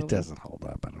really good movie. It doesn't hold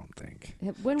up, I don't think.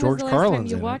 When George was the last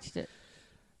Carlin's time you watched it?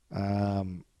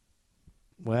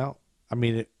 Well, I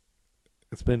mean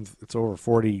it's over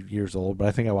 40 years old, but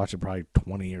I think I watched it probably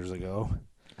 20 years ago.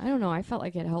 I don't know. I felt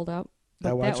like it held up.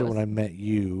 I watched it when I met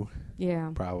you,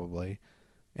 Yeah. probably.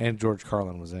 And George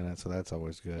Carlin was in it, so that's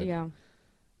always good. Yeah.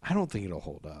 I don't think it'll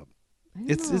hold up. I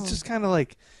don't It's know. just kind of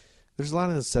like, there's a lot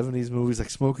of the 70s movies, like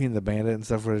Smokey and the Bandit and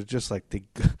stuff, where it's just like,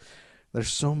 there's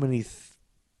so many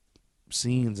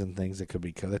scenes and things that could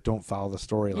be that don't follow the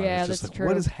storyline. Yeah, it's just that's like, true.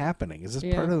 what is happening? Is this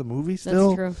Yeah. part of the movie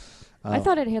still? That's true. I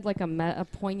thought it had like a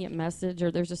poignant message,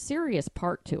 or there's a serious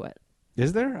part to it.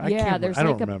 Is there? There's I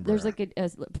like don't remember. There's like a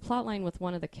plot line with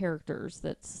one of the characters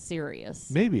that's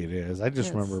serious. Maybe it is. I just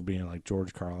Yes. remember being like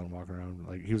George Carlin walking around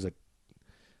like he was a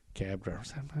cab driver.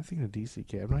 I think a DC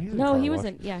cab. No, he was. No, in he Car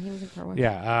wasn't. Yeah, he was in Car Wash.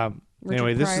 Yeah. Richard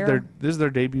Anyway, Pryor. this is their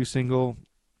debut single,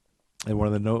 and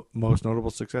one of the most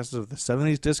notable successes of the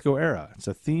 '70s disco era. It's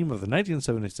a theme of the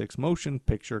 1976 motion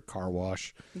picture Car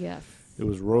Wash. Yes. It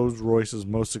was Rolls-Royce's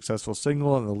most successful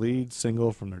single and the lead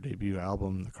single from their debut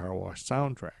album, the Car Wash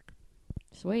soundtrack.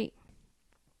 Sweet.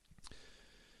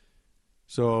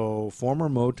 So, former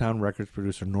Motown Records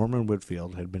producer Norman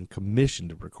Whitfield had been commissioned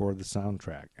to record the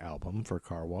soundtrack album for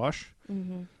Car Wash,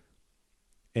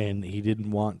 and he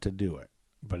didn't want to do it,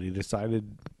 but he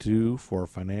decided to for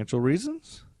financial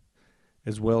reasons,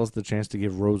 as well as the chance to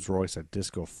give Rolls-Royce a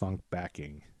disco funk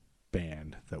backing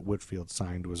band that Whitfield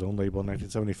signed to his own label in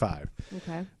 1975.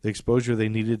 Okay. The exposure they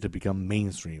needed to become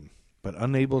mainstream, but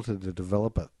unable to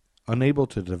develop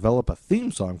a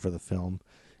theme song for the film.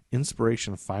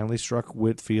 Inspiration finally struck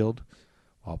Whitfield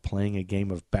while playing a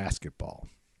game of basketball,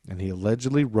 and he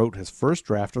allegedly wrote his first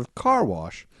draft of Car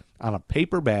Wash on a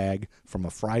paper bag from a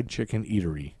fried chicken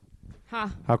eatery.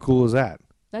 Ha. How cool is that?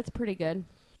 That's pretty good.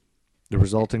 The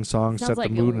resulting song set the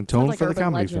mood and tone for the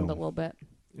comedy film. A little bit.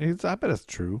 I bet it's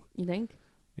true. You think?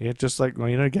 Yeah, just like, well,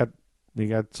 you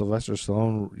got Sylvester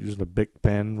Stallone using a big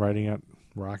pen writing out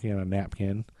Rocky on a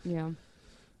napkin. Yeah.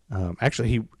 Actually,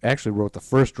 he wrote the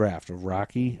first draft of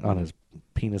Rocky on his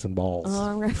penis and balls.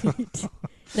 All right.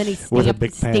 Then he With a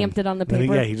big pen. stamped it on the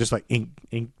paper. He just like ink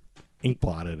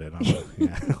blotted it on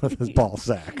with his ball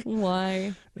sack.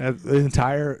 Why? The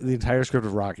entire script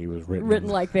of Rocky was written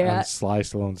like that. on Sly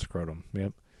Stallone's scrotum.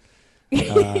 Yep.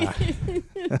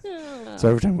 So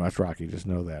every time you watch Rocky, just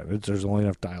know that there's only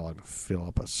enough dialogue to fill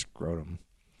up a scrotum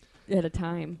At a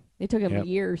time. It took him Yep.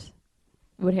 years.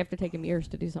 It would have to take him years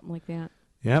to do something like that.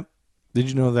 Yep. Did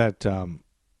you know that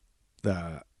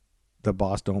the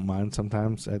boss don't mind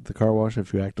sometimes at the car wash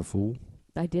if you act a fool?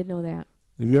 I did know that.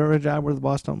 Have you ever had a job where the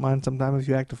boss don't mind sometimes if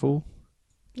you act a fool?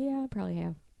 Yeah, I probably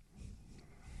have.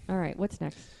 All right, what's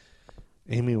next?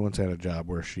 Amy once had a job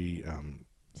where she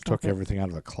took it. everything out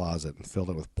of the closet and filled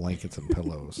it with blankets and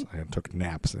pillows and took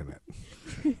naps in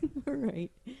it. All right.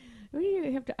 What do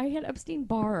you have to? I had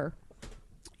Epstein-Barr.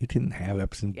 You didn't have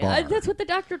Epstein Barr. Yeah, that's what the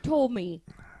doctor told me.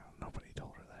 Nobody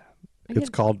told her that. It's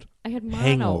called I had mono.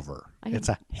 hangover. It's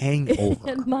a hangover.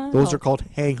 had mono. Those are called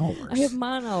hangovers. I have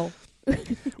mono.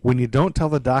 When you don't tell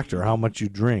the doctor how much you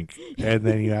drink and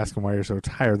then you ask them why you're so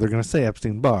tired, they're going to say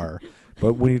Epstein-Barr.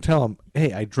 But when you tell them,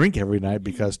 hey, I drink every night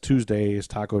because Tuesday is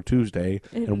Taco Tuesday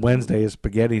and Wednesday is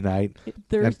spaghetti night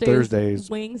and Thursday is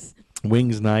wings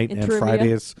night and trivia.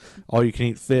 Friday is all you can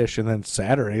eat fish and then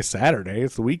Saturday,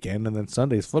 it's the weekend, and then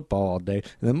Sunday's football all day,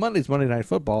 and then Monday's Monday Night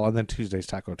Football, and then Tuesday's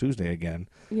Taco Tuesday again.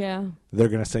 Yeah. They're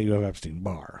going to say you have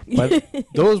Epstein-Barr. But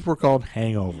those were called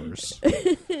hangovers.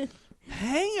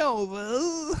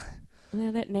 Hangovers.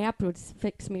 Yeah, that nap would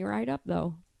fix me right up,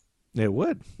 though. It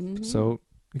would. Mm-hmm. So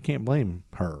you can't blame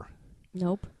her.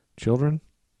 Nope. Children,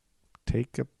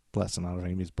 take a lesson out of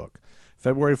Amy's book.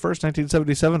 February 1st,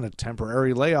 1977, a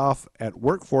temporary layoff at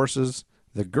work forces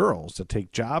the girls to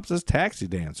take jobs as taxi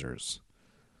dancers.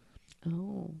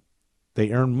 Oh.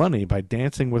 They earn money by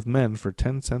dancing with men for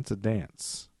 10 cents a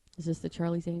dance. Is this the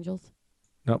Charlie's Angels?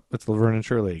 Nope, it's Laverne and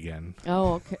Shirley again.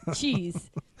 Oh, okay. Jeez.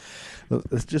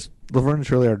 It's just Laverne and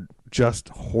Shirley are just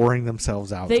whoring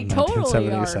themselves out They in totally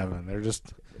 1977. are. They're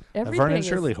just Everything Laverne and is-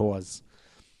 Shirley whores.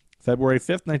 February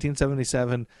 5th,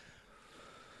 1977,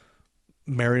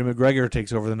 Mary McGregor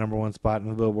takes over the #1 spot in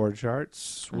the Billboard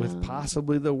charts with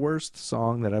possibly the worst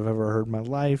song that I've ever heard in my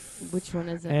life. Which one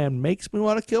is it? And makes me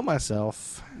want to kill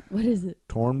myself. What is it?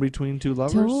 Torn Between Two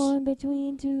Lovers. Torn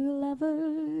between two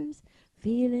lovers,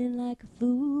 feeling like a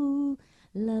fool.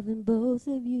 Loving both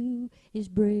of you is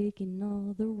breaking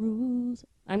all the rules.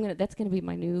 That's gonna be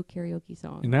my new karaoke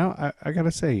song. Now I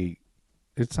gotta say,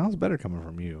 it sounds better coming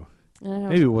from you. I don't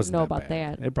Maybe it wasn't know that about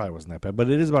bad. that. It probably wasn't that bad, but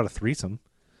it is about a threesome.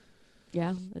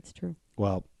 Yeah, that's true.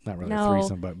 Well, not really No, a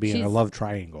threesome, but being a she's love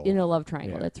triangle. In a love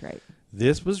triangle, Yeah. that's right.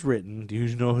 This was written. Do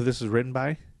you know who this is written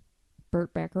by?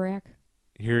 Burt Bacharach.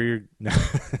 Here you're. No,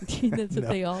 That's what No.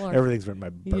 they all are. Everything's written by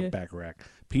Burt Yeah. Bacharach.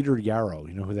 Peter Yarrow.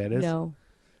 You know who that is? No.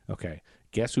 Okay.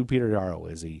 Guess who Peter Yarrow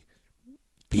is? He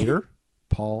Peter,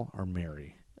 Paul, or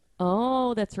Mary?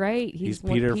 Oh, that's right. He's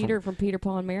one Peter from Peter,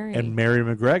 Paul, and Mary. And Mary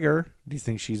McGregor, do you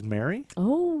think she's Mary?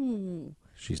 Oh.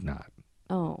 She's not.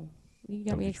 Oh. You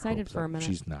got me excited for a minute.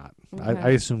 She's not. Okay. I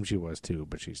assumed she was too,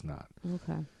 but she's not.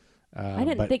 Okay. I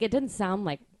didn't think it didn't sound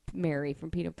like Mary from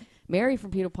Peter. Mary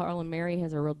from Peter, Paul, and Mary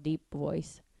has a real deep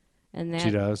voice. And that,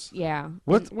 she does? Yeah.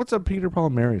 What's a Peter, Paul,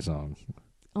 and Mary song?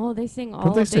 Oh, they sing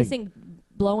They sing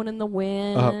Blowing in the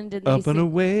Wind. Up and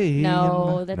away.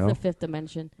 No, that's the Fifth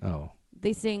Dimension. Oh.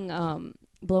 They sing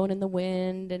Blowing in the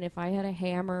Wind, and If I Had a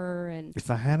Hammer, and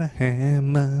If I had a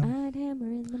hammer. I'd hammer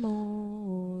in the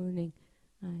morning,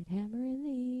 I'd hammer in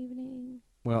the evening.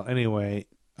 Well, anyway.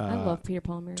 I love Peter,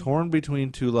 Paul, and Mary. Torn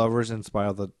Between Two Lovers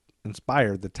inspired the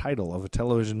title of a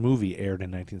television movie aired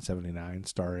in 1979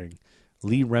 starring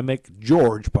Lee Remick,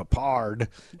 George Papard,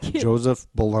 and Joseph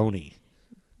Bologna.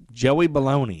 Joey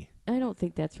Bologna. I don't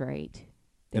think that's right.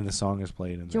 And the song is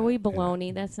played in Joey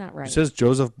Bologna, that's not right. It says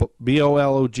Joseph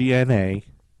Bologna.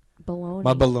 Bologna.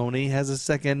 My Bologna has a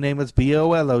second name. It's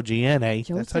Bologna.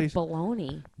 Joseph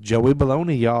Bologna. Joey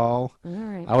Bologna, y'all. All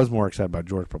right. I was more excited about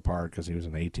George Papard because he was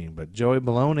an 18, but Joey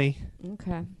Bologna.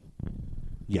 Okay.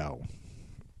 Yo.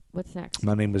 What's next?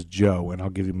 My name is Joe, and I'll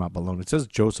give you my Bologna. It says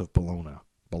Joseph Bologna.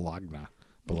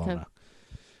 Okay.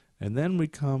 And then we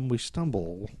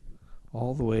stumble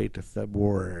all the way to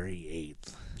February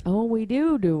 8th. Oh, we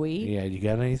do we? Yeah, you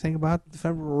got anything about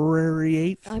February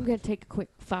 8th? I'm going to take a quick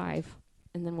 5,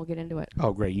 and then we'll get into it.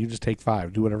 Oh, great. You just take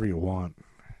 5. Do whatever you want.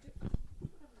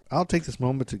 I'll take this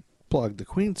moment to plug the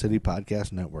Queen City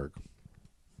Podcast Network.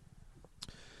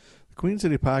 The Queen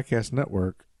City Podcast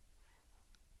Network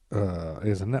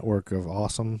is a network of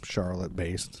awesome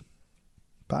Charlotte-based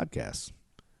podcasts.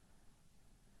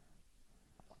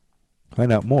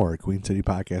 Find out more at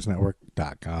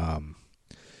queencitypodcastnetwork.com.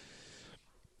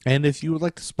 And if you would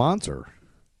like to sponsor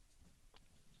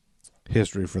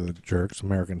History for the Jerks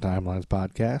American Timelines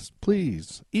podcast,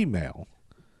 please email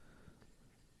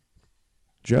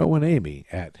Joe and Amy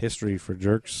at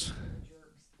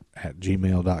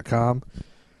historyforjerks@gmail.com.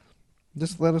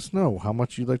 Just let us know how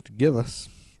much you'd like to give us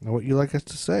and what you'd like us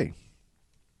to say.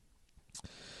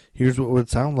 Here's what it would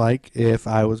sound like if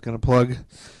I was going to plug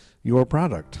your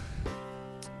product.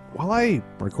 While I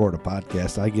record a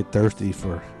podcast, I get thirsty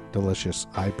for delicious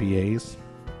IPAs.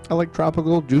 I like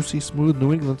tropical, juicy, smooth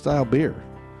New England style beer.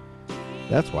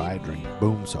 That's why I drink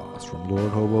Boom Sauce from Lord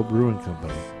Hobo Brewing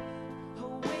Company.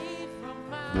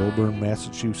 Woburn,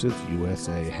 Massachusetts,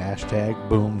 USA. #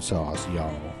 Boom Sauce,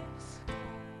 y'all.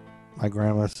 My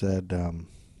grandma said,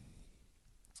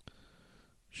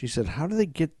 she said, how do they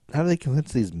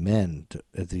convince these men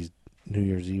at these New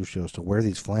Year's Eve shows to wear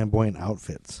these flamboyant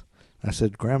outfits? I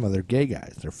said, Grandma, they're gay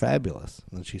guys. They're fabulous.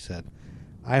 And then she said,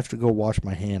 I have to go wash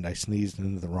my hand. I sneezed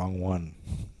into the wrong one.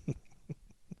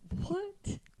 What?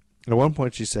 At one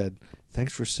point she said,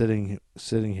 thanks for sitting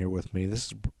here with me.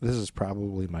 This is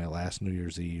probably my last New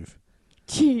Year's Eve.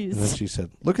 Jeez. And then she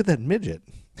said, look at that midget.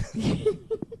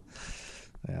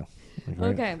 Yeah.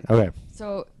 Okay. Okay.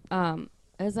 So,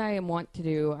 as I am wont to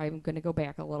do, I'm going to go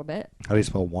back a little bit. How do you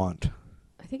spell want?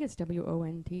 I think it's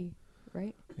WONT,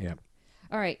 right? Yeah.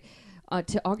 All right.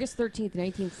 To August 13th,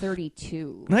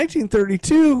 1932.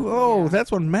 1932? Oh, Yeah. that's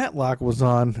when Matlock was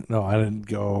on. No, I didn't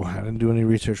go. I didn't do any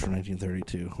research for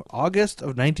 1932. August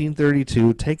of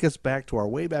 1932. Take us back to our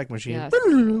Wayback Machine. Yes.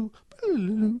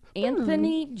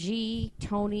 Anthony G.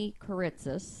 Tony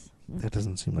Karitzis That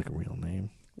doesn't seem like a real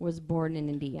name. was born in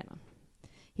Indiana.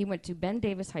 He went to Ben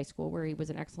Davis High School, where he was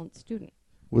an excellent student.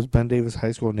 Was Ben Davis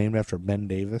High School named after Ben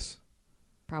Davis?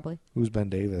 Probably. Who's Ben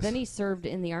Davis? Then he served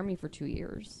in the Army for 2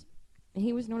 years.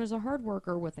 He was known as a hard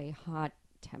worker with a hot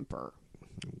temper.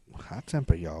 Hot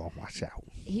temper, y'all. Watch out.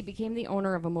 He became the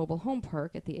owner of a mobile home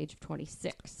park at the age of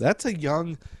 26. That's a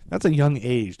young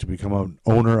age to become an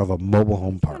owner of a mobile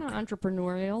home park. Kind of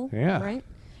entrepreneurial, Yeah. right?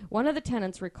 One of the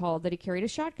tenants recalled that he carried a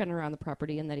shotgun around the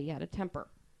property and that he had a temper.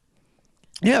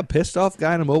 Yeah, pissed off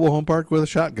guy in a mobile home park with a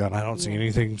shotgun. I don't see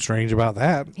anything strange about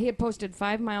that. He had posted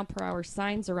 5-mile-per-hour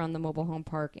signs around the mobile home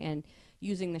park, and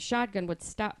using the shotgun would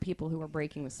stop people who were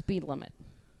breaking the speed limit.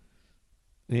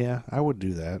 Yeah, I would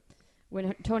do that.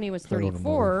 When Tony was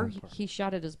 34, he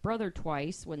shot at his brother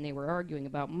twice when they were arguing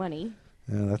about money.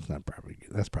 Yeah, that's probably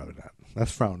not.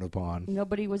 That's frowned upon.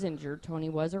 Nobody was injured. Tony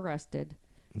was arrested.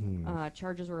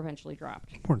 Charges were eventually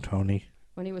dropped. Poor Tony.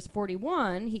 When he was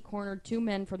 41, he cornered 2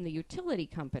 men from the utility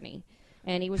company,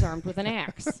 and he was armed with an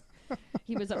axe.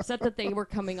 He was upset that they were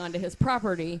coming onto his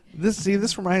property.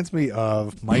 This reminds me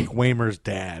of Mike Waymer's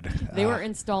dad. They were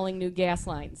installing new gas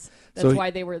lines. That's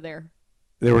why they were there.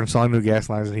 they were installing new gas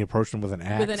lines, and he approached them with an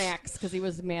axe. With an axe, because he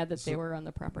was mad that they were on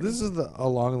the property. This is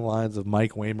along the lines of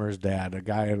Mike Waymer's dad, a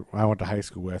guy I went to high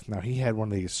school with. Now, he had one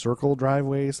of these circle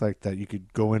driveways, like that you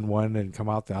could go in one and come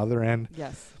out the other end.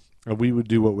 Yes. And we would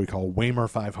do what we call Waymer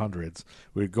 500s.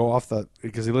 We'd go off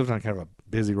because he lived on kind of a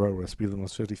busy road where the speed limit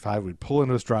was 55. We'd pull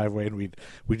into his driveway, and we'd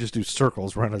just do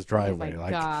circles around his driveway. Oh,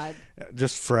 my God.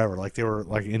 Just forever. Like they were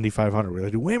like Indy 500.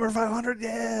 We'd do Waymer 500,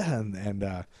 yeah!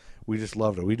 And we just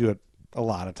loved it. We do it a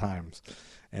lot of times.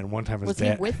 And one time his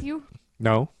dad... Was he with you?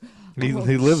 No. He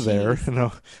lived there.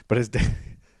 No. But his dad...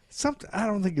 I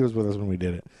don't think he was with us when we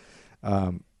did it.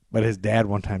 But his dad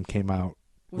one time came out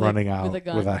running out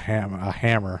with a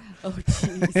hammer. Oh,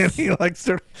 jeez. And he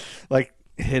started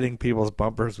hitting people's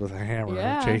bumpers with a hammer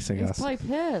and chasing us. He was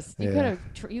probably pissed. Yeah.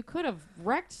 You could have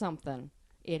wrecked something,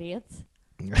 idiots.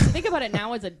 Think about it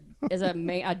now as a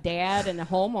dad and a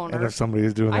homeowner. And if somebody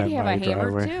was doing that I'd have a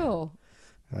hammer driveway, too.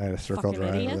 I had a circle Fucking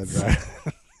drive. idiots.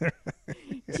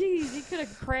 Jeez, he could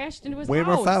have crashed into his Waymer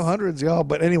house. 500s, y'all.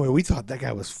 But anyway, we thought that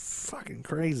guy was fucking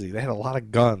crazy. They had a lot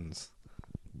of guns.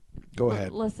 Go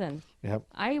ahead. Listen, Yep.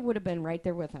 I would have been right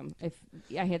there with him if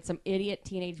I had some idiot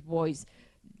teenage boys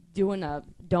doing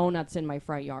donuts in my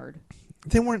front yard.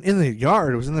 They weren't in the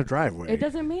yard. It was in the driveway. It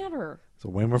doesn't matter. It's a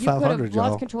Waymer You 500, could have y'all.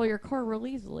 lost control of your car real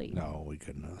easily. No, we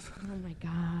couldn't have. Oh, my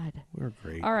God. We were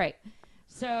great. All right.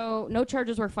 So no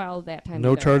charges were filed that time.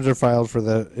 No either. charges are filed for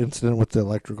the incident with the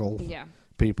electrical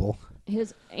people.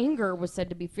 His anger was said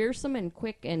to be fearsome and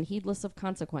quick and heedless of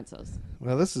consequences.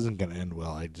 Well, this isn't going to end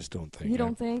well, I just don't think. You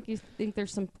don't think? You think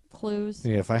there's some clues?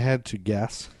 Yeah, if I had to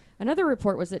guess. Another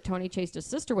report was that Tony chased his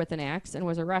sister with an axe and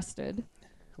was arrested.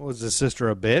 Was his sister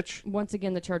a bitch? Once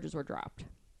again, the charges were dropped.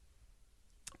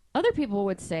 Other people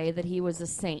would say that he was a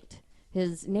saint.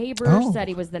 His neighbor said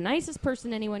he was the nicest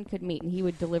person anyone could meet, and he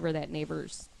would deliver that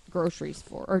neighbor's groceries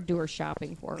for or do her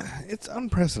shopping for her. It's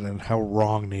unprecedented how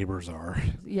wrong neighbors are.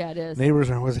 Yeah, it is. Neighbors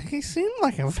are always, he seemed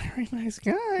like a very nice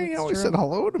guy. He always said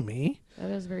hello to me.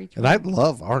 That is very true. And I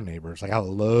love our neighbors. I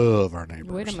love our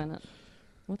neighbors. Wait a minute.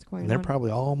 What's going on? And they're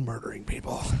probably all murdering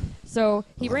people. So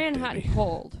he ran hot and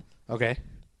cold. Okay.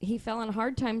 He fell on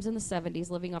hard times in the 70s,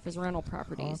 living off his rental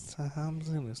properties. Hard times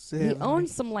in the 70s. He owned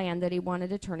some land that he wanted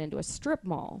to turn into a strip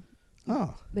mall.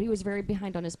 Oh. But he was very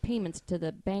behind on his payments to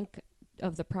the bank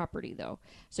of the property, though.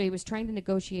 So he was trying to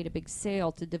negotiate a big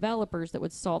sale to developers that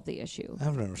would solve the issue.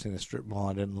 I've never seen a strip mall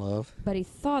I didn't love. But he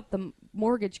thought the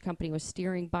mortgage company was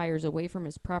steering buyers away from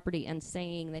his property and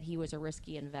saying that he was a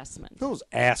risky investment. Those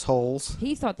assholes.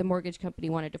 He thought the mortgage company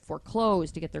wanted to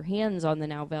foreclose to get their hands on the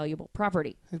now valuable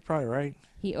property. He's probably right.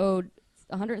 He owed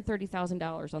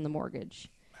 $130,000 on the mortgage.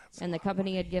 And the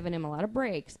company had given him a lot of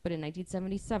breaks, but in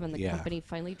 1977, the company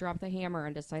finally dropped the hammer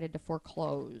and decided to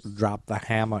foreclose. Drop the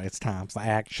hammer. It's time for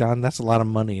action. That's a lot of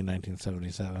money in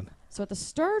 1977. So at the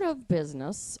start of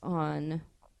business on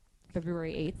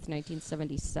February 8th,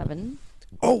 1977.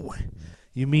 Oh,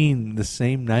 you mean the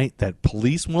same night that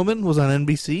Policewoman was on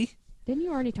NBC? Didn't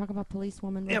you already talk about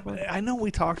Policewoman? Yeah, but I know we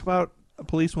talked about a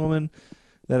Policewoman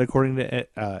that, according to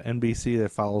NBC,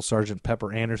 that follows Sergeant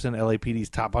Pepper Anderson, LAPD's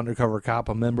top undercover cop,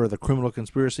 a member of the criminal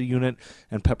conspiracy unit,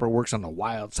 and Pepper works on the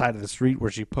wild side of the street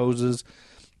where she poses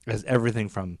as everything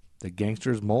from the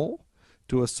gangster's mole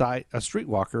to a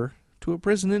streetwalker to a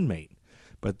prison inmate.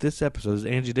 But this episode is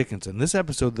Angie Dickinson. This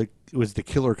episode was The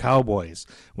Killer Cowboys,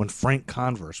 when Frank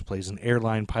Converse plays an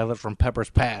airline pilot from Pepper's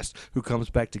past who comes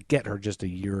back to get her just a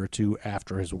year or two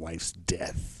after his wife's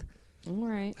death. All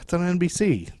right. That's on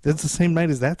NBC. That's the same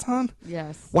night as that's on?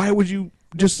 Yes. Why would you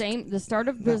just... The start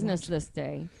of business this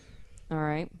day. All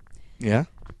right. Yeah?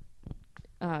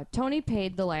 Tony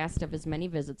paid the last of his many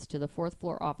visits to the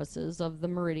fourth-floor offices of the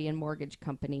Meridian Mortgage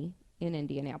Company in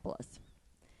Indianapolis.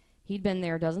 He'd been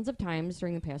there dozens of times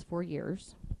during the past 4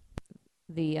 years.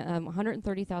 The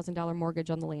 $130,000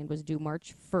 mortgage on the land was due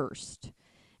March 1st.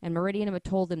 And Meridian had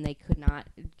told him they could not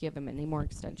give him any more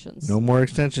extensions. No more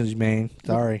extensions, man.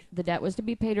 Sorry. The debt was to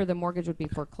be paid or the mortgage would be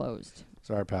foreclosed.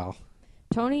 Sorry, pal.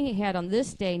 Tony had on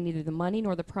this day neither the money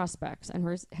nor the prospects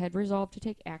and had resolved to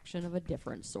take action of a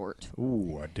different sort.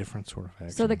 Ooh, a different sort of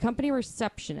action. So the company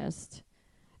receptionist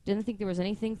didn't think there was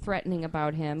anything threatening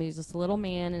about him. He was just a little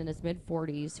man in his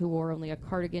mid-40s who wore only a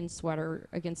cardigan sweater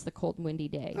against the cold and windy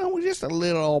day. Oh, just a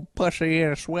little pushy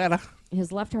in a sweater.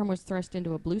 His left arm was thrust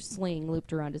into a blue sling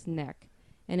looped around his neck.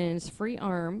 And in his free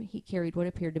arm, he carried what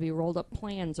appeared to be rolled-up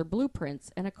plans or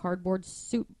blueprints and a cardboard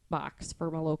suit box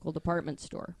from a local department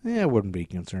store. Yeah, I wouldn't be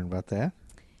concerned about that.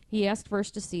 He asked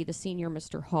first to see the senior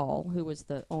Mr. Hall, who was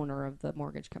the owner of the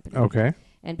mortgage company. Okay.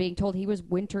 And being told he was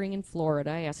wintering in Florida,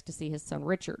 I asked to see his son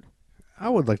Richard. I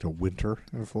would like to winter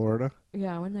in Florida.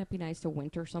 Yeah, wouldn't that be nice to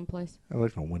winter someplace? I'd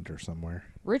like to winter somewhere.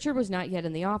 Richard was not yet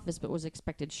in the office, but was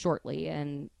expected shortly,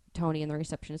 and Tony and the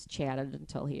receptionist chatted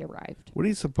until he arrived. What do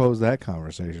you suppose that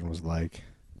conversation was like?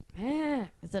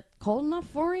 Is it cold enough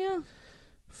for you?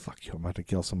 Fuck you, I'm about to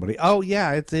kill somebody. Oh,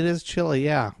 yeah, it is chilly,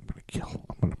 yeah. I'm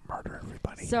going to murder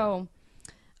everybody. So,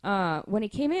 when he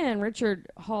came in, Richard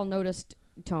Hall noticed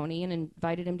Tony and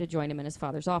invited him to join him in his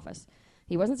father's office.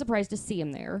 He wasn't surprised to see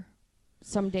him there.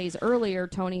 Some days earlier,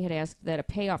 Tony had asked that a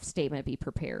payoff statement be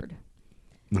prepared.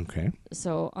 Okay.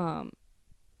 So,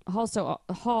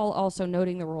 Hall also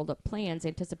noting the rolled-up plans,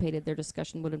 anticipated their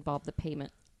discussion would involve the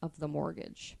payment of the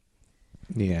mortgage.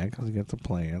 Yeah, because he got the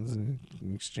plans and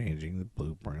exchanging the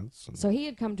blueprints. So he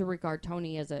had come to regard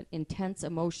Tony as an intense,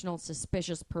 emotional,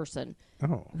 suspicious person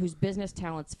whose business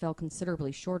talents fell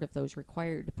considerably short of those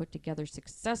required to put together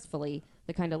successfully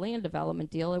the kind of land development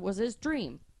deal it was his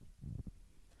dream.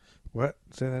 What?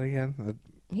 Say that again?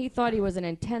 He thought he was an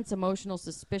intense, emotional,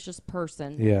 suspicious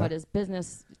person, but his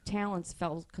business talents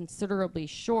fell considerably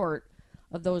short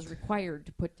of those required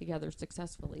to put together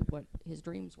successfully what his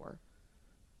dreams were.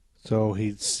 So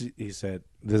he said,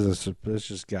 "This is a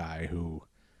suspicious guy who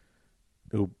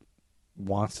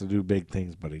wants to do big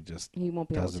things, but he won't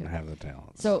be doesn't able to have the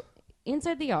talents." So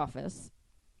inside the office,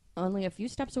 only a few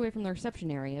steps away from the reception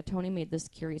area, Tony made this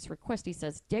curious request. He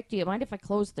says, "Dick, do you mind if I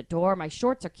close the door? My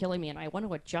shorts are killing me, and I want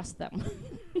to adjust them."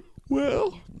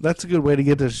 Well, that's a good way to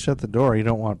get to shut the door. You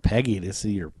don't want Peggy to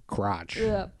see your crotch.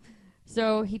 Yeah.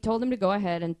 So he told him to go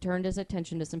ahead and turned his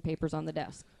attention to some papers on the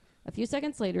desk. A few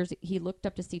seconds later, he looked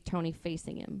up to see Tony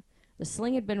facing him. The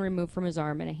sling had been removed from his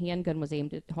arm, and a handgun was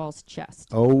aimed at Hall's chest.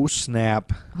 Oh,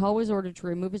 snap. Hall was ordered to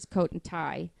remove his coat and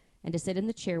tie and to sit in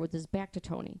the chair with his back to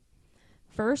Tony.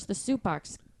 First,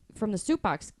 from the soup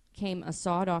box came a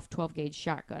sawed-off 12-gauge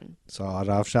shotgun.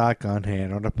 Sawed-off shotgun,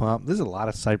 hand on the pump. There's a lot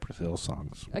of Cypress Hill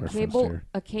songs. Now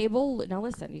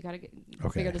listen, you got to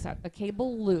figure this out. A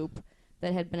cable loop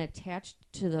that had been attached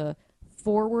to the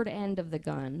forward end of the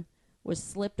gun was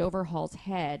slipped over Hall's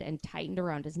head and tightened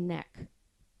around his neck.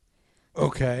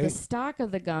 Okay. The stock of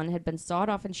the gun had been sawed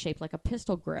off and shaped like a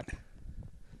pistol grip.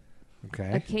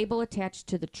 Okay. A cable attached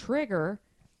to the trigger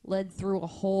led through a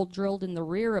hole drilled in the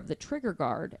rear of the trigger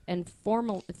guard and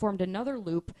formed another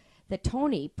loop that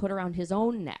Tony put around his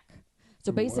own neck.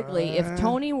 So basically, if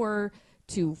Tony were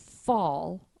to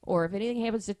fall, or if anything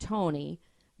happens to Tony,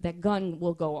 that gun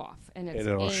will go off, and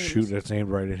it'll shoot. It's aimed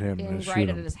right at him. Right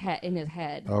at his head. In his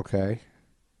head. Okay.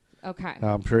 Okay.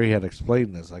 Now, I'm sure he had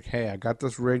explained this. Like, hey, I got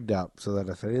this rigged up so that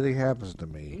if anything happens to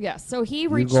me, yes. So he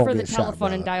reached for the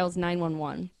telephone and dials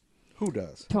 911. Who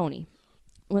does? Tony.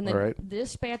 When the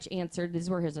dispatch answered, these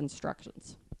were his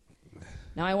instructions.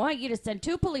 Now, I want you to send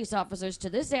 2 police officers to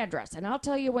this address, and I'll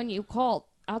tell you when you call.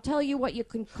 I'll tell you what you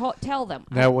can tell them.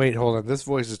 Now, wait, hold on. This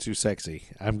voice is too sexy.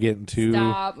 I'm getting too...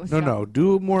 Stop. No.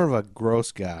 Do more of a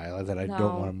gross guy that I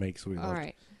don't want to make sweet look. All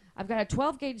right. I've got a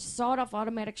 12-gauge sawed-off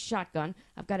automatic shotgun.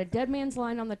 I've got a dead man's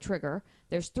line on the trigger.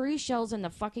 There's 3 shells in the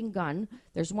fucking gun.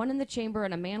 There's 1 in the chamber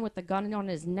and a man with the gun on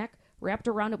his neck wrapped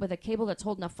around it with a cable that's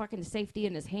holding a fucking safety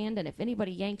in his hand. And if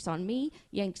anybody yanks on me,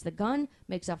 yanks the gun,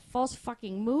 makes a false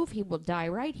fucking move, he will die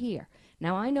right here.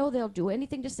 Now, I know they'll do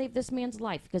anything to save this man's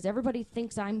life because everybody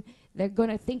thinks they're going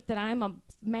to think that I'm a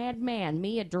madman,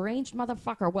 me, a deranged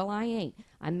motherfucker. Well, I ain't.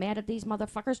 I'm mad at these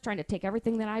motherfuckers trying to take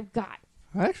everything that I've got.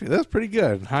 Actually, that's pretty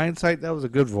good. In hindsight, that was a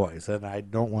good voice, and I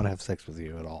don't want to have sex with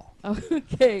you at all.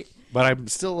 Okay. But I'm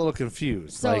still a little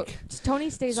confused. So, Tony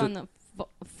stays on the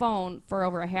phone for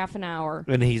over a half an hour.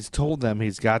 And he's told them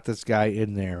he's got this guy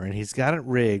in there, and he's got it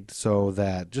rigged so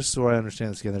that, just so I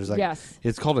understand this again, there's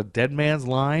it's called a dead man's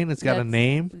line. It's got a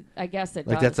name. I guess it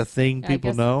does. Like that's a thing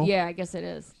people know? Yeah, I guess it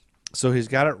is. So he's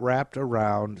got it wrapped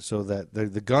around so that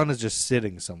the gun is just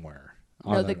sitting somewhere.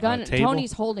 No, the gun.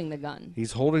 Tony's holding the gun.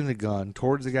 He's holding the gun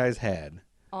towards the guy's head.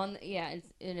 And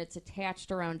it's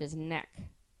attached around his neck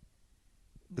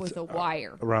with a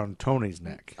wire. Around Tony's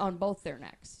neck. On both their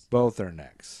necks. Both their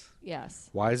necks.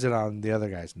 Yes. Why is it on the other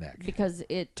guy's neck? Because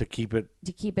to keep it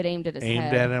aimed at his head.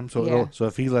 Aimed at him, so so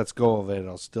if he lets go of it,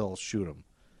 it'll still shoot him.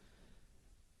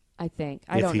 I think.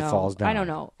 I don't know. If he falls down. I don't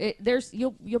know.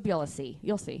 You'll be able to see.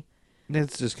 You'll see.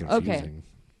 It's just confusing. Okay.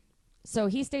 So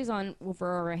he stays on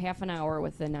for over a half an hour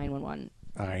with the 911.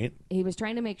 All right. He was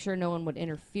trying to make sure no one would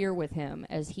interfere with him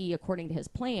as he, according to his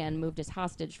plan, moved his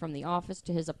hostage from the office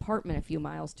to his apartment a few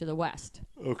miles to the west.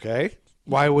 Okay.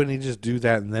 Why wouldn't he just do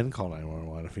that and then call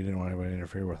 911 if he didn't want anybody to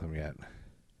interfere with him yet?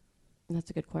 That's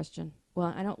a good question.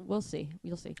 Well, we'll see.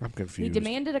 You'll see. I'm confused. He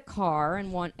demanded a car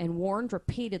and warned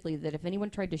repeatedly that if anyone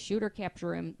tried to shoot or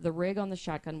capture him, the rig on the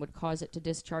shotgun would cause it to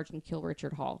discharge and kill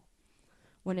Richard Hall.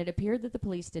 When it appeared that the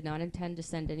police did not intend to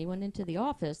send anyone into the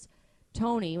office,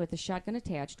 Tony, with the shotgun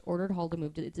attached, ordered Hall to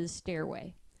move to the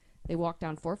stairway. They walked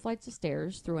down 4 flights of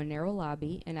stairs, through a narrow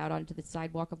lobby, and out onto the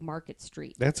sidewalk of Market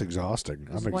Street. That's exhausting.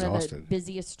 I'm exhausted. One of the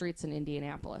busiest streets in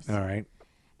Indianapolis. All right.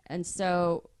 And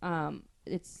so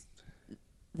it's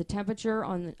the temperature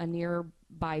on a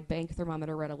nearby bank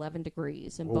thermometer read 11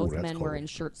 degrees, and both men were in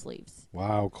shirt sleeves.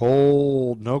 Wow,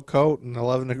 cold, no coat, and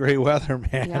 11-degree weather,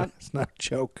 man. Yep. It's not a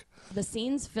joke. The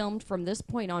scenes filmed from this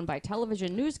point on by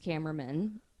television news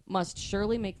cameramen must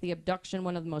surely make the abduction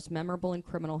one of the most memorable in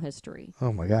criminal history.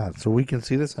 Oh, my God. So we can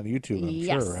see this on YouTube, I'm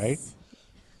yes. sure, right?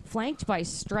 Flanked by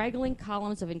straggling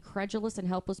columns of incredulous and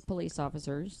helpless police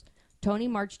officers, Tony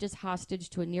marched his hostage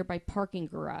to a nearby parking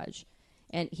garage,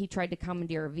 and he tried to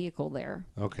commandeer a vehicle there.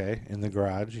 Okay, in the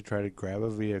garage, he tried to grab a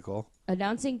vehicle.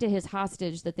 Announcing to his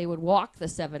hostage that they would walk the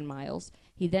 7 miles,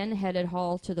 he then headed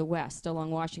Hall to the west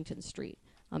along Washington Street,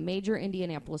 a major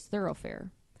Indianapolis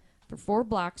thoroughfare. For 4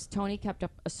 blocks, Tony kept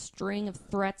up a string of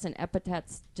threats and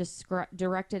epithets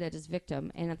directed at his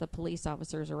victim and at the police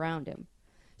officers around him.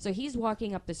 So he's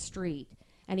walking up the street,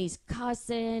 and he's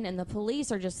cussing, and the police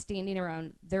are just standing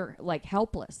around. They're, like,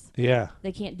 helpless. Yeah.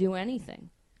 They can't do anything.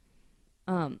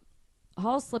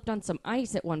 Hall slipped on some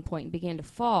ice at one point and began to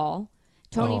fall.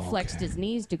 Tony flexed his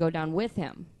knees to go down with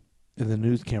him. And the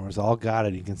news cameras all got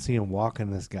it. You can see him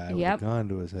walking this guy with a gun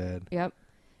to his head. Yep.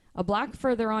 A block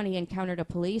further on, he encountered a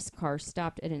police car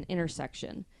stopped at an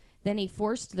intersection. Then he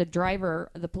forced the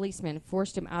policeman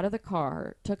forced him out of the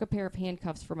car, took a pair of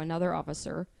handcuffs from another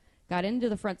officer, got into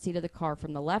the front seat of the car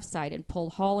from the left side, and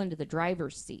pulled Hall into the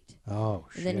driver's seat. Oh,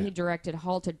 shit. And then he directed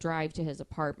Hall to drive to his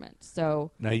apartment.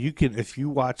 So now you can, if you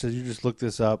watch this, you just look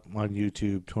this up on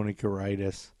YouTube, Tony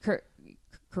Kiritis.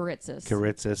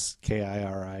 Kiritis,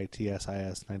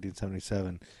 K-I-R-I-T-S-I-S,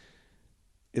 1977.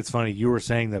 It's funny, you were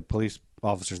saying that police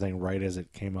officer thing right as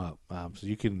it came up. So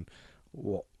you can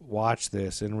watch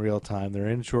this in real time. They're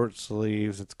in short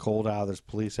sleeves. It's cold out. There's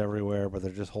police everywhere, but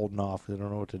they're just holding off. They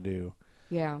don't know what to do.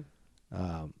 Yeah.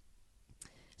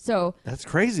 So that's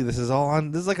crazy. This is all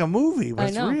on. This is like a movie, but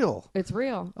it's real. It's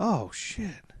real. Oh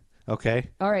shit. Okay.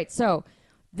 All right. So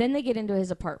then they get into his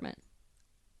apartment.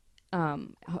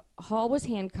 Hall was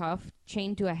handcuffed,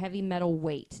 chained to a heavy metal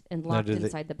weight, and locked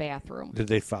inside the bathroom. Did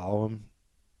they follow him?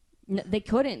 No, they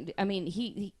couldn't. I mean,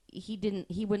 he didn't.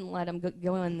 He wouldn't let him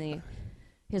go in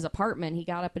his apartment. He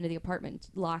got up into the apartment,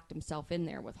 locked himself in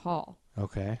there with Hall.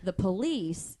 Okay. The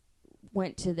police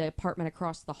went to the apartment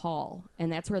across the hall,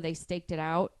 and that's where they staked it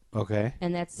out. Okay.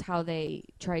 And that's how they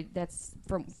tried.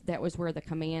 That was where the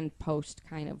command post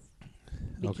kind of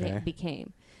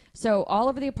became. So all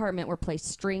over the apartment were placed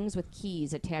strings with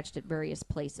keys attached at various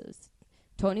places.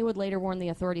 Tony would later warn the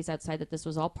authorities outside that this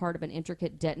was all part of an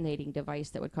intricate detonating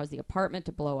device that would cause the apartment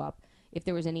to blow up if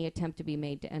there was any attempt to be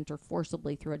made to enter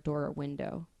forcibly through a door or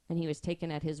window. And he was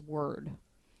taken at his word.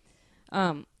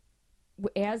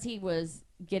 As he was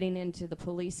getting into the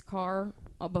police car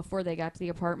before they got to the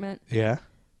apartment,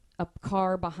 a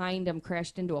car behind him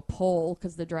crashed into a pole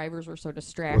because the drivers were so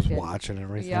distracted. Was watching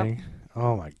everything. Yep.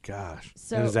 Oh my gosh!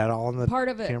 So and is that all on the part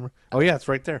of it? Camera? Oh yeah, it's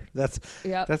right there. That's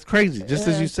crazy. Just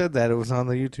as you said that, it was on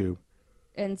the YouTube.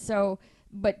 And so,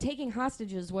 but taking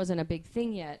hostages wasn't a big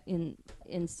thing yet,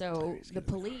 and so the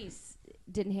police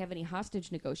didn't have any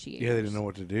hostage negotiators. Yeah, they didn't know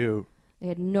what to do. They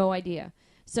had no idea.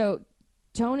 So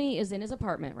Tony is in his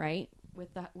apartment, right,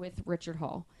 with Richard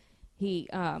Hall. He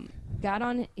got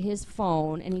on his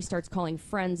phone and he starts calling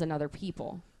friends and other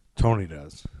people. Tony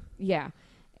does. Yeah.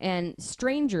 And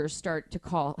strangers start to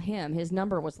call him. His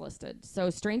number was listed. So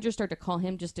strangers start to call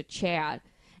him just to chat.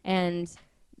 And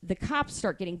the cops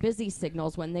start getting busy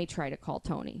signals when they try to call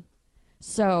Tony.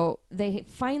 So they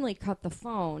finally cut the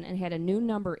phone and had a new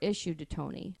number issued to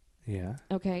Tony. Yeah.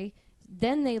 Okay.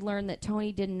 Then they learned that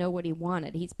Tony didn't know what he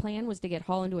wanted. His plan was to get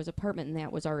Hall into his apartment, and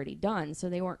that was already done. So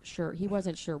they weren't sure. He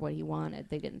wasn't sure what he wanted.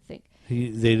 They didn't think. They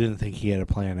didn't think he had a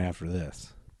plan after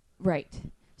this. Right.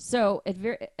 So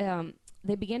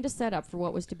they began to set up for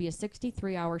what was to be a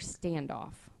 63-hour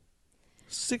standoff.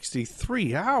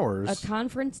 63 hours? A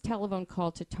conference telephone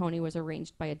call to Tony was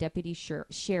arranged by a deputy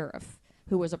sheriff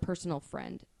who was a personal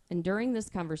friend. And during this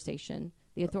conversation,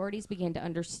 the authorities began to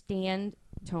understand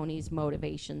Tony's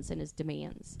motivations and his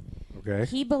demands. Okay.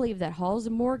 He believed that Hall's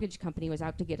mortgage company was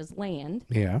out to get his land.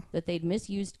 Yeah. That they'd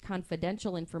misused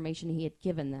confidential information he had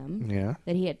given them. Yeah.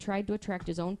 That he had tried to attract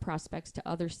his own prospects to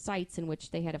other sites in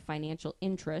which they had a financial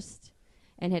interest,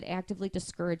 and had actively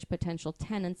discouraged potential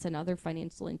tenants and other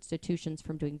financial institutions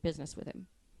from doing business with him.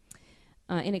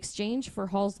 In exchange for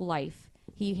Hall's life,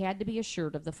 he had to be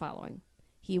assured of the following.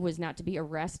 He was not to be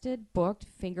arrested, booked,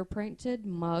 fingerprinted,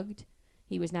 mugged.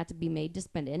 He was not to be made to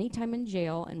spend any time in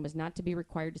jail and was not to be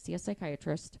required to see a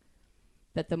psychiatrist.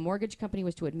 That the mortgage company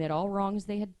was to admit all wrongs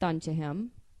they had done to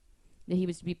him. That he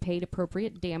was to be paid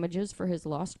appropriate damages for his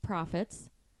lost profits.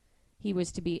 He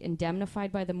was to be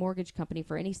indemnified by the mortgage company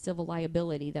for any civil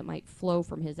liability that might flow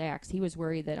from his acts. He was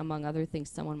worried that, among other things,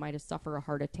 someone might have suffered a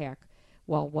heart attack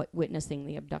while witnessing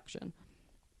the abduction.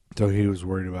 So he was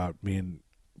worried about being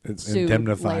Sued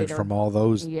indemnified later. from all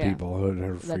those Yeah. people who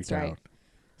had freaked That's right. out.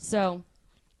 So,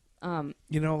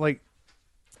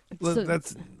 So-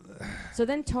 that's. so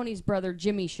then Tony's brother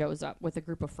Jimmy shows up with a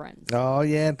group of friends. Oh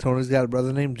yeah, Tony's got a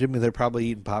brother named Jimmy. They're probably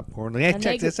eating popcorn. Like, hey, And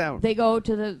check this out. They go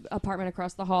to the apartment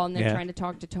across the hall, and they're Yeah. trying to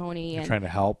talk to Tony. They're And trying to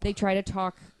help. they try to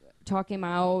talk him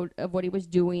out of what he was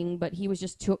doing, but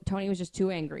Tony was just too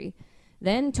angry.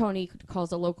 Then Tony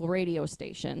calls a local radio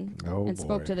station and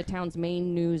spoke boy. to the town's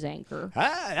main news anchor.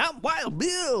 Hi, I'm Wild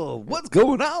Bill. What's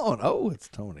going on? Oh, it's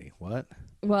Tony. What?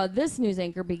 Well, this news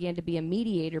anchor began to be a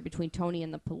mediator between Tony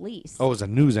and the police. Oh, it was a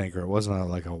news anchor. It wasn't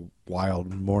like a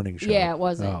wild morning show. Yeah, it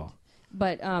wasn't. Oh.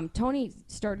 But Tony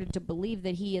started to believe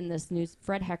that he and this news,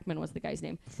 Fred Heckman was the guy's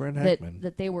name, Fred Heckman.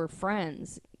 that they were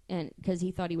friends, and because he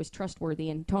thought he was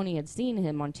trustworthy, and Tony had seen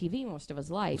him on TV most of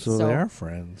his life. So they are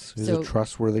friends. He's so a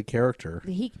trustworthy character.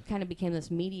 He kind of became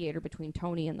this mediator between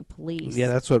Tony and the police. Yeah,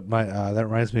 that's what that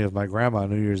reminds me of my grandma.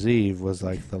 New Year's Eve was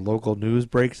like the local news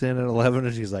breaks in at 11,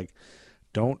 and she's like,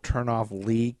 "Don't turn off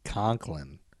Lee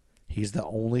Conklin. He's the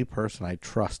only person I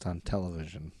trust on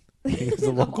television." He's a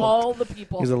of local, all the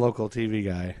people. he's a local TV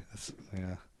guy.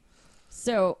 Yeah.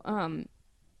 So,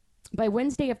 by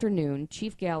Wednesday afternoon,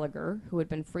 Chief Gallagher, who had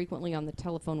been frequently on the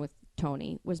telephone with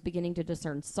Tony, was beginning to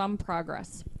discern some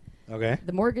progress. Okay.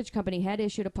 The mortgage company had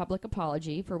issued a public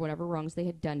apology for whatever wrongs they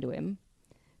had done to him.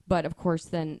 But, of course,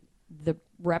 then the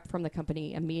rep from the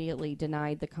company immediately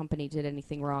denied the company did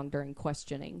anything wrong during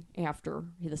questioning after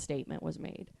the statement was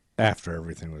made. After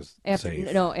everything was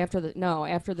safe. After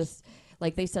this,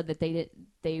 like they said that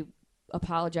they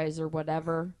apologized or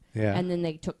whatever. Yeah. And then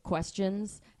they took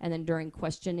questions, and then during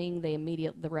questioning,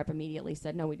 the rep immediately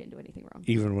said, "No, we didn't do anything wrong."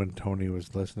 Even when Tony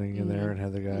was listening in there and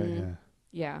had the guy.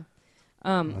 Yeah.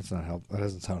 Yeah. That's not help. That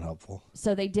doesn't sound helpful.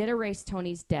 So they did erase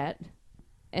Tony's debt,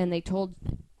 and they told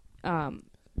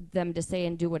them to say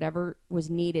and do whatever was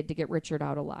needed to get Richard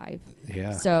out alive.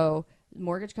 Yeah. So the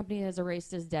mortgage company has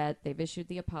erased his debt. They've issued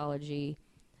the apology.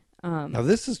 Now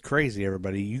this is crazy,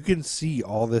 everybody. You can see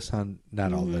all this on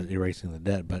not all the erasing the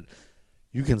debt, but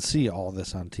you can see all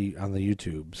this on the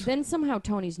YouTubes. Then somehow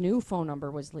Tony's new phone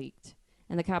number was leaked,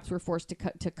 and the cops were forced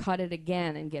to cut it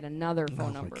again and get another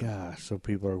phone number. Oh my gosh! So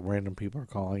random people are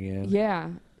calling in. Yeah.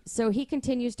 So he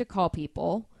continues to call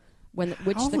people which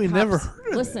How have the we cops never heard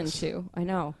of listen this? to. I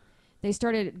know.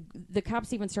 The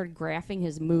cops even started graphing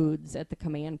his moods at the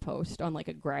command post on like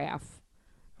a graph.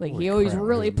 Like Holy he always crap.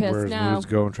 really Where pissed his now. moods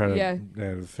go and try to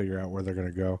Yeah. figure out where they're going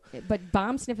to go. But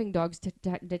bomb sniffing dogs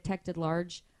detected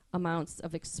large amounts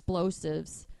of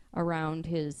explosives around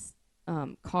his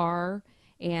car,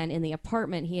 and in the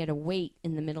apartment he had a weight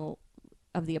in the middle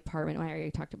of the apartment. I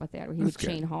already talked about that. Where he was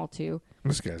chain haul too.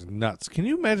 This guy's nuts. Can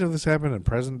you imagine if this happened in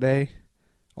present day?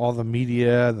 All the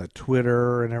media and the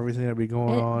Twitter and everything that'd be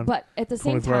going on. But at the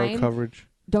same 24-hour time, coverage.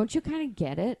 don't you kind of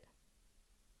get it?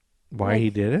 Why he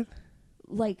did it?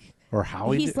 Like Or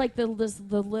how he he's did like the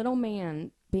little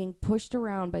man being pushed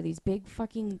around by these big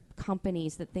fucking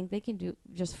companies that think they can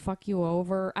just fuck you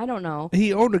over. I don't know.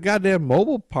 He owned a goddamn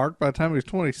mobile park by the time he was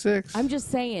 26. I'm just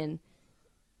saying.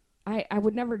 I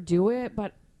would never do it,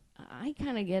 but I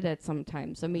kind of get it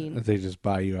sometimes. I mean, They just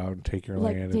buy you out and take your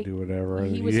like, land and do whatever.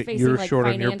 he was facing You're like short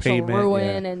on your financial payment.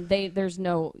 ruin, Yeah. and there's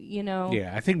no,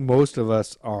 Yeah, I think most of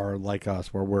us are like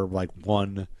us, where we're like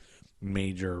one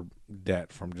major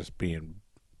debt from just being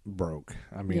broke.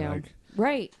 I mean, like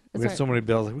right. we That's have right. so many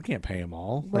bills, like, we can't pay them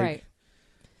all. Like, Right.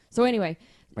 So anyway,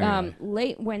 Anyway.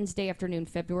 late Wednesday afternoon,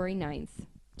 February 9th,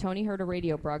 Tony heard a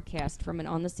radio broadcast from an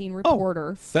on-the-scene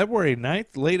reporter. February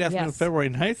 9th, late afternoon, Yes. February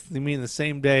 9th. You mean the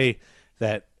same day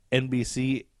that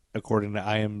NBC, according to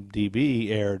IMDb,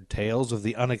 aired Tales of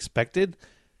the Unexpected?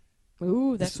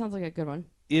 Ooh, that sounds like a good one.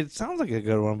 It sounds like a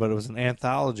good one, but it was an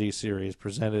anthology series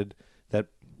presented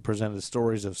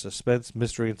stories of suspense,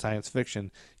 mystery, and science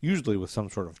fiction, usually with some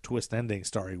sort of twist ending,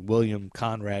 starring William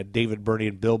Conrad, David Burney,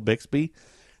 and Bill Bixby.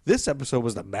 This episode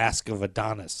was The Mask of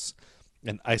Adonis.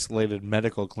 An isolated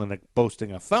medical clinic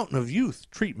boasting a fountain of youth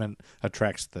treatment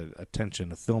attracts the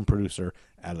attention of film producer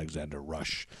Alexander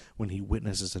Rush. When he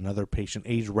witnesses another patient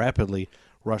age rapidly,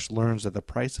 Rush learns that the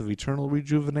price of eternal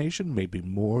rejuvenation may be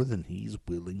more than he's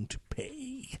willing to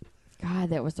pay. God,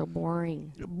 that was so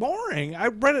boring. Boring. I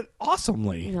read it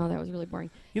awesomely. No, that was really boring.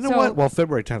 You know So, what? Well,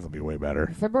 February 10th will be way better.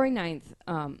 February 9th,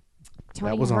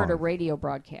 Tony was heard a on. radio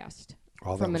broadcast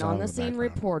All that from was an on in the on-the-scene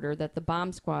background. reporter that the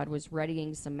bomb squad was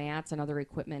readying some mats and other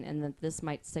equipment, and that this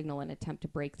might signal an attempt to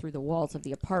break through the walls of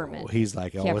the apartment. Oh, he's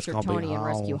like, oh, it's capture going to Tony be and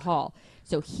rescue Hall.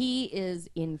 So he is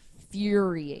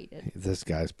infuriated. This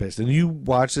guy's pissed. And you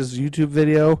watch this YouTube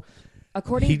video,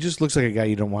 According he just looks like a guy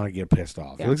you don't want to get pissed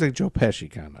off. Yeah. He looks like Joe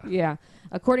Pesci, kind of. Yeah.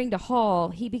 According to Hall,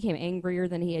 he became angrier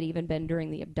than he had even been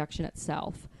during the abduction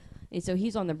itself. And so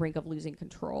he's on the brink of losing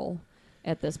control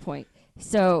at this point.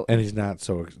 So And he's not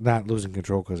losing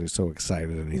control because he's so excited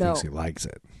and he No. thinks he likes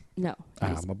it. no.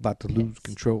 he's I'm about to lose pissed.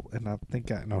 control, and I think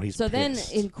he's So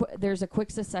pissed. then there's a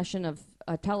quick succession of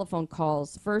telephone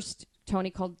calls. First, Tony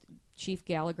called Chief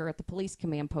Gallagher at the police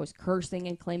command post, cursing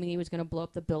and claiming he was going to blow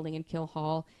up the building and kill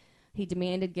Hall. He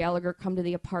demanded Gallagher come to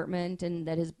the apartment and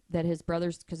that his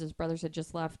brothers, because his brothers had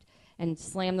just left, and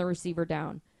slam the receiver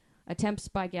down. Attempts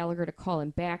by Gallagher to call him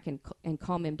back and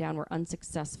calm him down were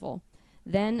unsuccessful.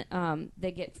 Then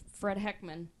they get Fred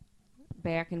Heckman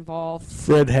back involved,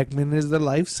 Fred Heckman is the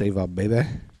lifesaver, baby.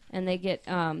 and they get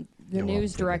the You're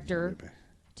news welcome, director baby.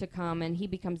 to come, and he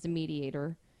becomes the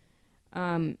mediator.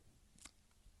 Come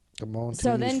on,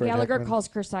 So tease, then Fred Gallagher Heckman. calls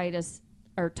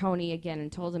Tony again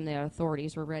and told him the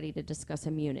authorities were ready to discuss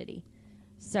immunity.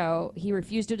 So he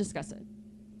refused to discuss it.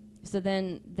 So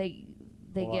then they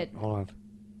Hold on.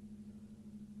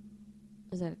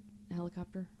 Is that a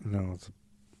helicopter? No, it's a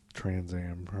Trans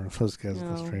Am. Or those guys with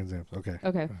those No. Trans Ams. Okay.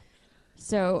 Okay.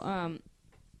 So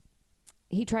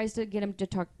he tries to get him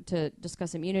to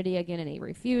discuss immunity again, and he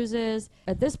refuses.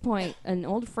 At this point, an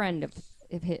old friend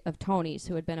of Tony's,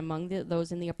 who had been among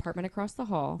those in the apartment across the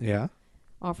hall, Yeah.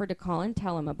 offered to call and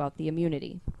tell him about the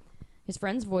immunity. His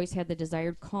friend's voice had the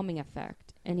desired calming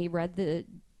effect, and he read the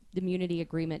immunity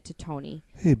agreement to Tony,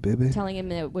 Hey, baby. telling him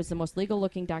that it was the most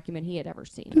legal-looking document he had ever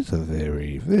seen. This is a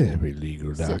very, very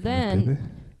legal So document, then, baby.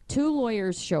 2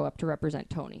 lawyers show up to represent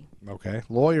Tony. Okay.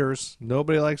 Lawyers.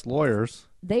 Nobody likes lawyers.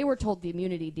 They were told the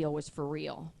immunity deal was for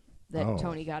real, that Oh.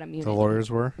 Tony got immunity. The lawyers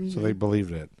were? So they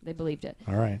believed it. They believed it.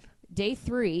 All right. Day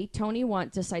 3, Tony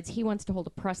decides he wants to hold a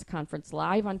press conference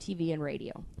live on TV and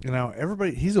radio. You know,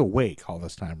 he's awake all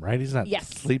this time, right? He's not Yes.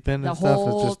 sleeping The and stuff.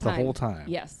 whole It's just time. the whole time.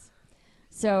 Yes.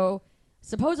 So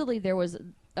supposedly there was...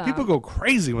 People go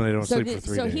crazy when they don't so sleep for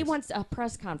 3 days. he wants a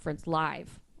press conference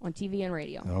live on TV and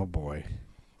radio. Oh, boy.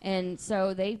 And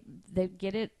so they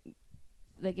get it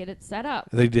set up.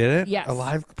 They did it? Yes. A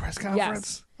live press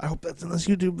conference? I hope that's in this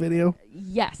YouTube video.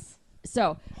 Yes.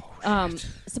 So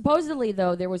supposedly,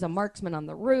 though, there was a marksman on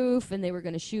the roof, and they were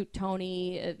going to shoot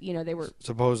Tony. They were...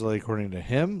 Supposedly, according to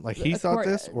him? Like he thought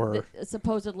this? Or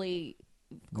supposedly,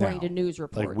 according No. to news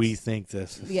reports. like we think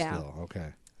this is Yeah. still?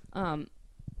 Okay.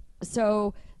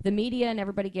 So the media and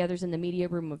everybody gathers in the media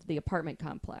room of the apartment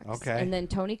complex. Okay. And then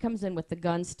Tony comes in with the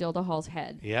gun still to Hall's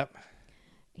head. Yep.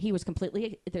 He was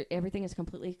everything is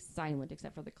completely silent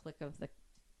except for the click of the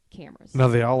cameras. No,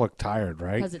 they all look tired,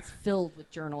 right? Because it's filled with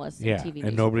journalists Yeah, and TV and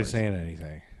news nobody's reporters. saying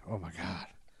anything. Oh, my God.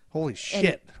 Holy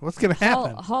shit. What's going to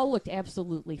happen? Hall looked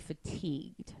absolutely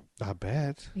fatigued. I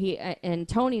bet. And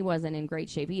Tony wasn't in great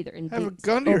shape either. And Have a did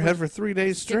gun to your over head for 3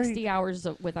 days 60 straight. hours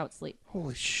without sleep.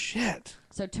 Holy shit.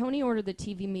 So Tony ordered the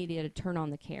TV media to turn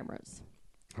on the cameras.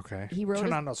 Okay. He wrote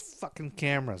Turn a- on those fucking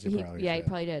cameras. He He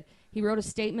probably did. He wrote a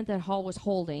statement that Hall was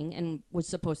holding and was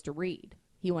supposed to read.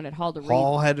 He wanted Hall to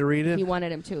Hall read. had to read it? He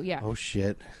wanted him to, yeah. Oh,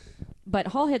 shit. But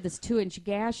Hall had this 2-inch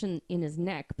gash in his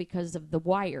neck because of the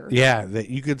wire. Yeah, that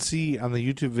you could see on the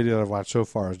YouTube video that I've watched so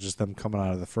far is just them coming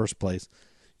out of the first place.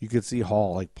 You could see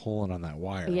Hall like pulling on that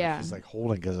wire. Yeah. Like, he's like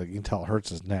holding because you can tell it hurts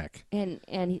his neck.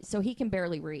 So he can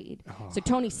barely read. So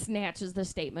Tony snatches the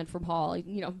statement from Hall.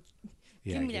 Yeah,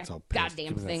 Give he me gets that all pissed.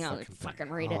 goddamn Give me that thing. I'll fucking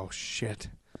read it. Oh, shit.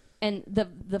 And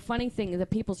the funny thing, the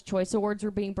People's Choice Awards were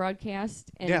being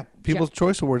broadcast. And Yeah, People's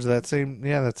Choice Awards that same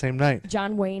night.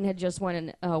 John Wayne had just won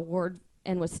an award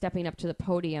and was stepping up to the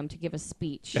podium to give a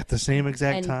speech. At the same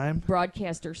exact and time?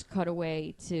 broadcasters cut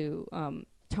away to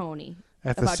Tony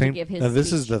At the about same to give his Now,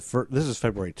 this is speech. this is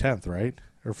February 10th, right?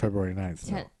 Or February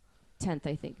 9th? 10th,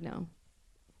 I think. No.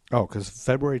 Oh, because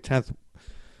February 10th,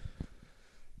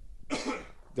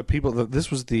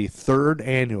 this was the 3rd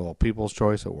annual People's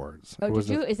Choice Awards. Oh, It was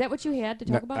did you? Is that what you had to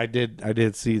talk about? I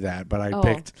did see that, but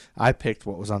Oh. I picked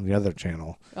what was on the other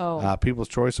channel. Oh. People's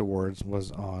Choice Awards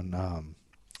was on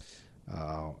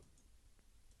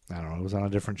I don't know, it was on a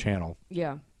different channel.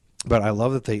 Yeah. But I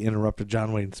love that they interrupted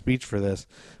John Wayne's speech for this.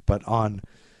 But on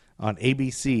on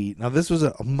ABC. Now, this was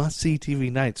a must-see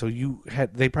TV night, so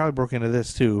they probably broke into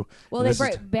this too. Well,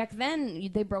 back then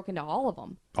they broke into all of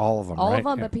them. All of them, all right? of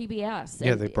them, Yeah. but PBS.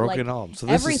 Yeah, And, they broke like, in all of them. So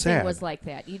this is everything sad. was like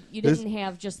that. You didn't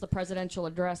have just the presidential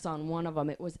address on one of them.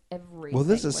 It was everything. Well,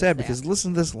 this is sad that. because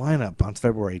listen to this lineup on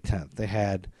February 10th. They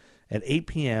had at 8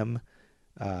 p.m.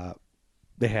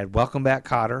 They had Welcome Back,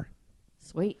 Kotter.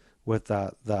 Sweet. With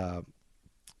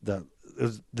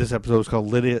this episode was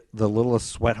called The Littlest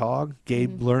Sweat Hog.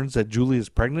 Gabe learns that Julie is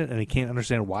pregnant and he can't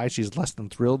understand why she's less than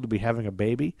thrilled to be having a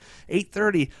baby.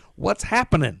 8:30. What's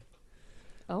happening?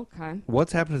 Okay.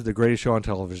 What's happening is the greatest show on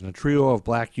television. A trio of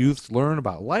black youths learn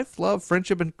about life, love,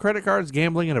 friendship, and credit cards,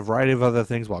 gambling, and a variety of other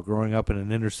things while growing up in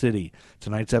an inner city.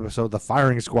 Tonight's episode, the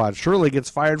firing squad. Shirley gets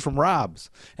fired from Rob's.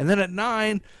 And then at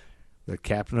 9, the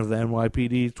captain of the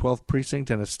NYPD 12th Precinct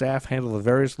and his staff handle the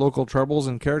various local troubles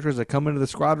and characters that come into the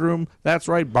squad room. That's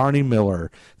right, Barney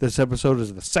Miller. This episode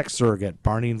is the sex surrogate.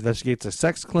 Barney investigates a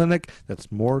sex clinic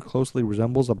that more closely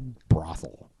resembles a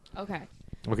brothel.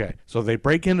 Okay, so they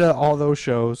break into all those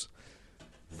shows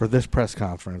for this press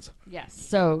conference. Yes,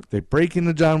 so They break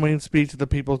into John Wayne's speech to the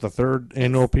people, the third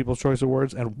annual People's Choice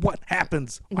Awards, and what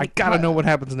happens? I gotta know what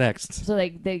happens next. So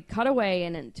they cut away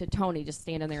and to Tony just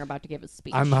standing there about to give his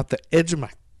speech. I'm at the edge of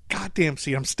my goddamn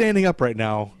seat. I'm standing up right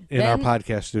now in our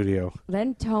podcast studio.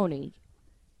 Then Tony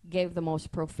gave the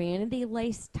most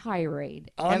profanity-laced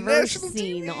tirade On ever national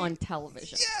seen TV? on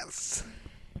television. Yes.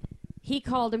 He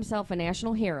called himself a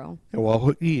national hero.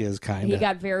 Well, he is kind He of.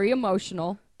 got very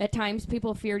emotional. At times,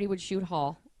 people feared he would shoot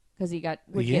Hall because he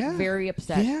would get very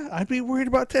upset. Yeah, I'd be worried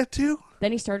about that too.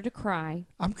 Then he started to cry.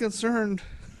 I'm concerned.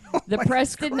 The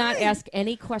press did not crying. ask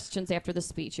any questions after the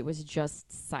speech. It was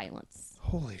just silence.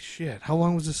 Holy shit. How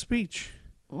long was the speech?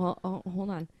 Well, hold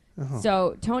on.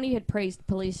 So Tony had praised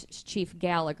Police Chief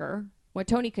Gallagher. What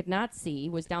Tony could not see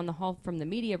was down the hall from the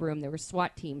media room, there were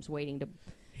SWAT teams waiting to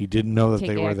He didn't know that take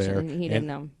they were action. there. He didn't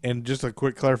know. And just a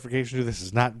quick clarification too, this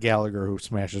is not Gallagher who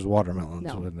smashes watermelons.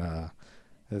 No. When,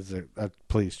 it's a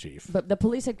police chief. But the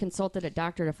police had consulted a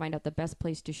doctor to find out the best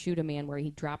place to shoot a man where he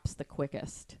drops the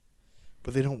quickest.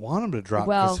 But they don't want him to drop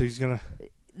Well, because he's going to...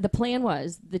 The plan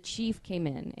was the chief came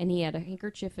in and he had a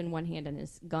handkerchief in one hand and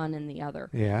his gun in the other.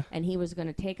 Yeah. And he was going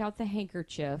to take out the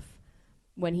handkerchief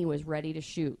when he was ready to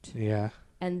shoot. Yeah.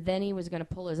 And then he was going to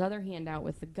pull his other hand out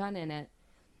with the gun in it.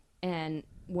 And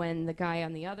when the guy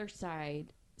on the other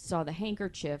side saw the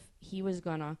handkerchief, he was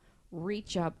going to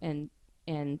reach up and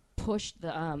push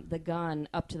the gun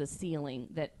up to the ceiling.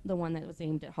 That the one that was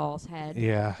aimed at Hall's head.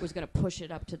 Yeah. Was going to push it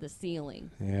up to the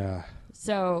ceiling. Yeah.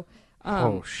 So.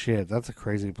 Oh shit! That's a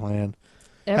crazy plan.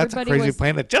 That's a crazy was,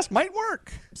 plan that just might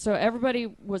work. So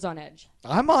everybody was on edge.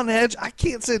 I'm on edge. I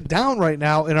can't sit down right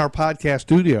now in our podcast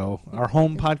studio, our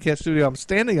home podcast studio. I'm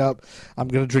standing up. I'm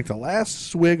going to drink the last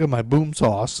swig of my boom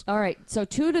sauce. All right. So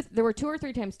there were 2 or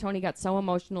 3 times Tony got so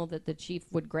emotional that the chief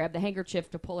would grab the handkerchief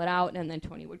to pull it out, and then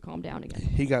Tony would calm down again.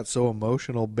 He got so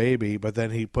emotional, baby, but then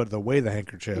he put away the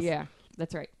handkerchief. Yeah,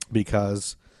 that's right.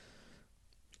 Because...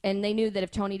 And they knew that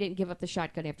if Tony didn't give up the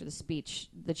shotgun after the speech,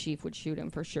 the chief would shoot him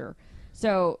for sure.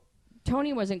 So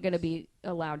Tony wasn't going to be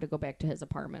allowed to go back to his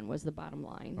apartment was the bottom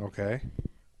line. Okay.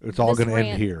 It's all going to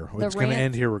end here. It's going to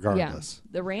end here regardless.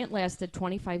 Yeah, the rant lasted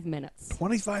 25 minutes.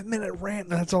 25-minute rant,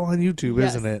 and that's all on YouTube,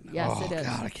 yes, isn't it? Yes, oh, it is.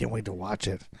 God, I can't wait to watch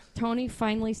it. Tony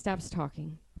finally stops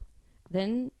talking.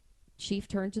 Then Chief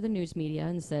turned to the news media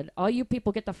and said, all you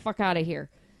people get the fuck out of here.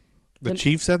 The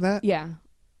chief said that? Yeah.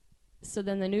 So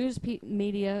then the news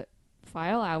media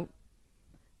file out,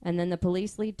 and then the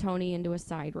police lead Tony into a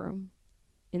side room.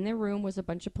 In their room was a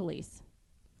bunch of police.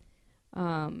 He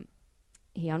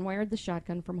unwired the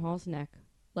shotgun from Hall's neck,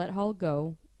 let Hall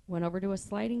go, went over to a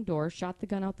sliding door, shot the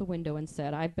gun out the window, and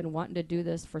said, I've been wanting to do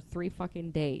this for 3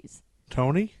 fucking days.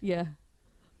 Tony? Yeah.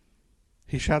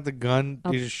 He shot the gun,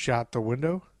 he just shot the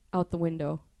window? Out the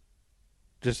window.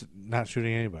 Just not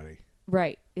shooting anybody.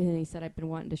 Right. And he said, I've been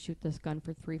wanting to shoot this gun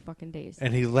for 3 fucking days.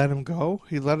 And he let him go?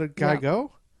 He let a guy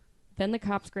go? Then the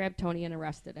cops grabbed Tony and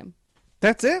arrested him.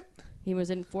 That's it? He was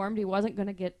informed he wasn't going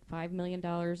to get $5 million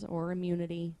or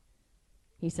immunity.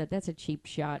 He said, that's a cheap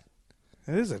shot.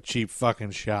 It is a cheap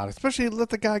fucking shot, especially let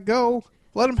the guy go.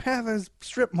 Let him have his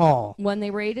strip mall. When they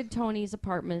raided Tony's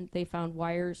apartment, they found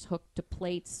wires hooked to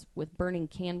plates with burning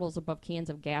candles above cans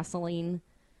of gasoline.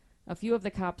 A few of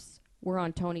the cops were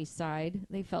on Tony's side.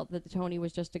 They felt that Tony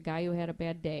was just a guy who had a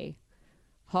bad day.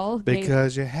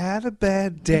 Because you had a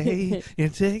bad day, you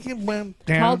take it went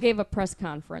down. Hall gave a press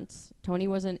conference. Tony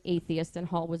was an atheist and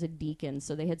Hall was a deacon,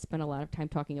 so they had spent a lot of time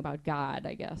talking about God,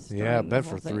 I guess. Yeah, I bet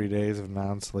for 3 days of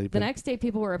non-sleeping. The next day,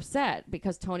 people were upset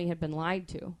because Tony had been lied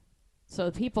to. So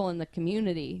the people in the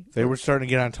community... They were starting to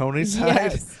get on Tony's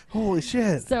side? Yes. Holy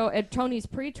shit. So at Tony's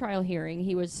pretrial hearing,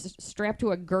 he was strapped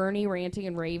to a gurney, ranting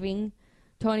and raving.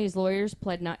 Tony's lawyers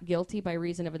pled not guilty by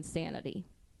reason of insanity.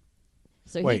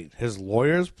 So Wait, his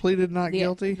lawyers pleaded not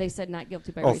guilty? They said not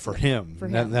guilty by reason. reason. For him. For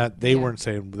him. They weren't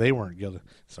saying they weren't guilty.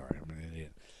 Sorry, I'm an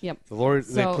idiot. Yep. The lawyers,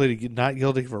 they pleaded not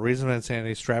guilty for reason of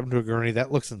insanity, strapped him to a gurney. That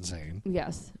looks insane.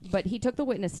 Yes. But he took the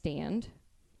witness stand,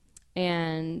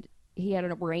 and he had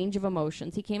a range of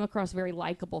emotions. He came across very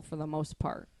likable for the most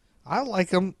part. I like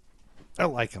him.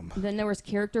 Then there was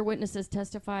character witnesses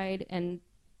testified, and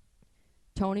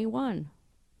Tony won.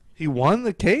 He won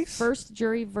the case? First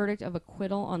jury verdict of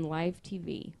acquittal on live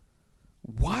TV.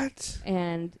 What?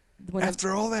 And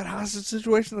after all that hostage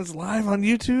situation that's live on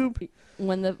YouTube?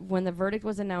 When the verdict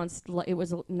was announced, it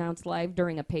was announced live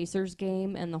during a Pacers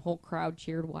game, and the whole crowd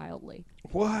cheered wildly.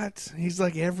 What? He's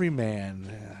like every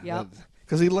man. Yep.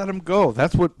 Because he let him go.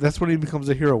 That's when he becomes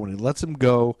a hero. When he lets him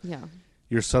go, yeah,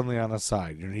 you're suddenly on his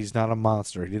side. He's not a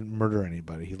monster. He didn't murder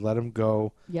anybody. He let him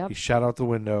go. Yep. He shot out the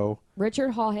window.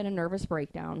 Richard Hall had a nervous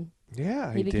breakdown.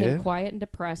 Yeah, he became quiet and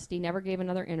depressed. He never gave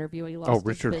another interview. He lost his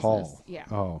Richard business. Hall. Yeah.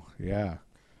 Oh, yeah.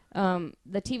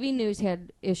 The TV news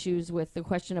had issues with the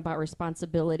question about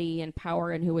responsibility and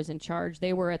power and who was in charge.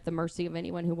 They were at the mercy of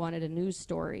anyone who wanted a news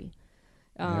story.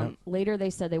 Later, they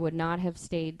said they would not have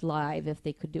stayed live if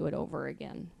they could do it over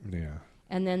again. Yeah.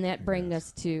 And then that brings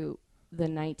us to the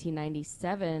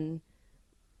 1997,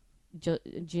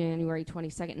 January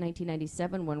 22nd,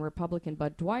 1997, when Republican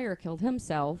Bud Dwyer killed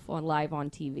himself live on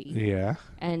TV. Yeah.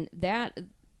 And that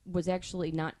was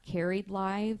actually not carried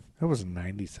live. It was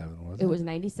 97, wasn't it? It was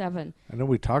 97. I know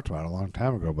we talked about it a long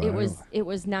time ago, but it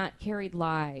was not carried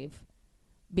live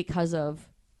because of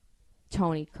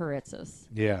Tony Kuritzis.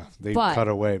 Yeah, they cut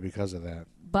away because of that.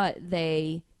 But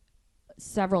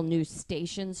several news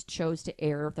stations chose to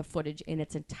air the footage in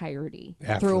its entirety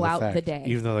throughout the day,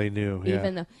 even though they knew.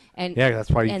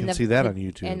 That's why you can see that on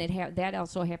YouTube. And that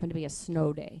also happened to be a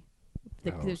snow day.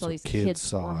 All these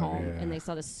kids were home, and they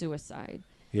saw the suicide.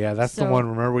 Yeah, that's the one.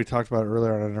 Remember we talked about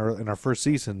earlier in our first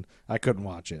season. I couldn't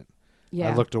watch it.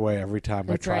 Yeah, I looked away every time.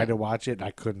 I tried to watch it, and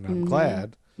I couldn't. I'm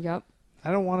glad. Yep.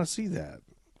 I don't want to see that.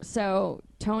 So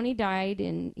Tony died,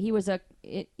 and he was a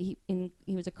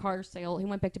car sale. He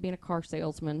went back to being a car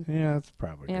salesman. Yeah, that's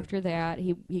probably after good. that.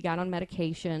 He got on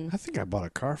medication. I think I bought a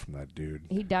car from that dude.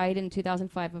 He died in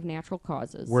 2005 of natural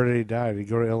causes. Where did he die? Did he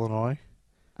go to Illinois?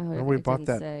 Remember we bought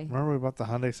that? Say. Remember we bought the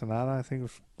Hyundai Sonata? I think it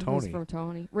was Tony. It was from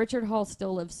Tony. Richard Hall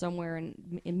still lives somewhere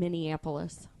in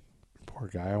Minneapolis. Poor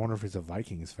guy. I wonder if he's a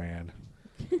Vikings fan.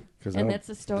 And that's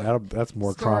a that's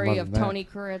more story trauma of than Tony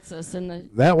Kuritzis.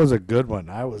 That was a good one.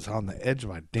 I was on the edge of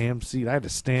my damn seat. I had to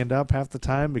stand up half the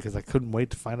time because I couldn't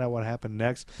wait to find out what happened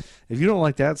next. If you don't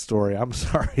like that story, I'm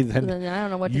sorry. Then I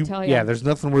don't know what to tell you. Yeah, there's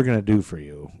nothing we're going to do for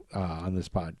you on this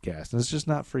podcast. And it's just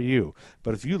not for you.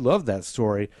 But if you love that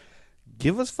story,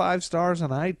 give us 5 stars on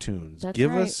iTunes. That's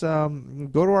give right. us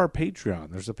go to our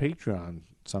Patreon. There's a Patreon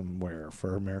somewhere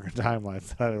for American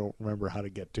Timelines that I don't remember how to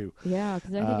get to. Yeah,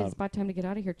 because I think it's about time to get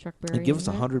out of here, Chuck Berry. Give us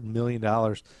 $100 million.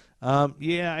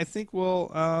 Yeah, I think we'll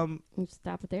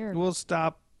stop it there. We'll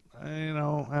stop. I don't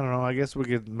know. I guess we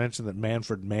could mention that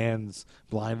Manfred Mann's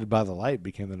 "Blinded by the Light"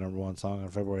 became the #1 song on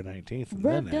February 19th.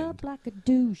 Revved up like a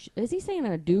douche. Is he saying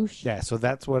a douche? Yeah, so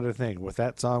that's what I think with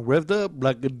that song. Revved up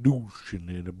like a douche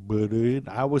in a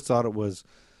butt. I always thought it was.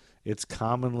 It's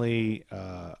commonly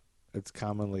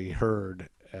heard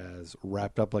as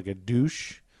wrapped up like a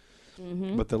douche,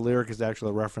 but the lyric is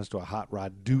actually a reference to a hot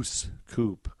rod deuce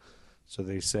coupe. So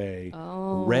they say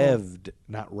revved,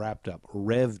 not wrapped up,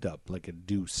 revved up like a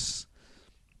deuce.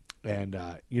 And,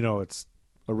 it's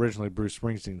originally Bruce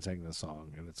Springsteen sang the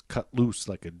song, and it's cut loose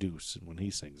like a deuce when he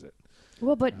sings it.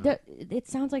 Well, but it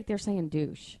sounds like they're saying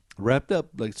douche. Wrapped up,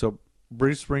 so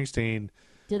Bruce Springsteen.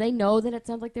 Do they know that it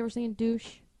sounds like they were saying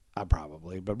douche?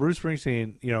 Probably. But Bruce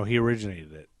Springsteen, he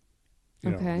originated it.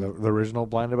 Okay. The original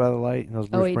 "Blinded by the Light." It was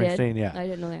Bruce Springsteen. Did? Yeah, I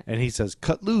didn't know that. And he says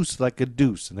 "cut loose like a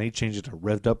deuce," and they changed it to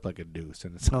 "revved up like a deuce,"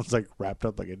 and it sounds like "wrapped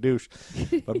up like a douche."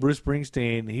 But Bruce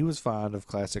Springsteen, he was fond of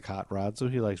classic hot rods, so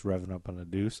he likes revving up on a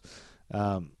deuce.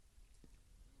 And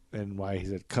why he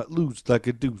said "cut loose like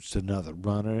a deuce," another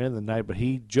runner in the night. But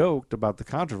he joked about the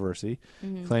controversy,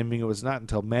 claiming it was not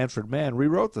until Manfred Mann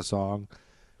rewrote the song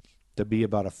to be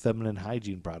about a feminine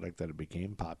hygiene product that it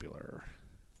became popular.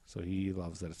 So he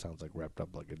loves that it sounds like "wrapped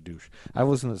up like a douche." I've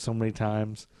listened to it so many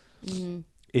times.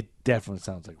 It definitely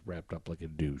sounds like "wrapped up like a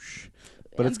douche."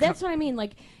 But that's what I mean.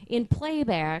 Like in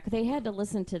playback, they had to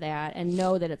listen to that and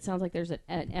know that it sounds like there's an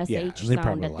SH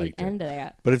sound at the end of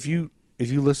that. But if you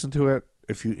listen to it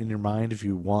if you in your mind, if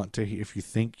you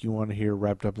think you want to hear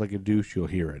Wrapped Up Like a Douche, you'll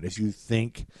hear it. If you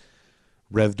think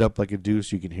Revved Up Like a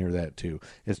Deuce, you can hear that too.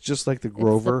 It's just like the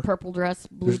Grover. It's the purple dress,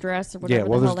 blue dress, or whatever. Yeah,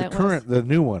 well, the hell there's that the current, was. the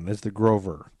new one is the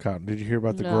Grover. Did you hear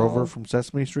about the No. Grover from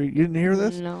Sesame Street? You didn't hear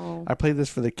this? No. I played this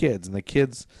for the kids, and the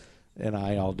kids and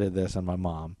I all did this, and my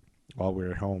mom, while we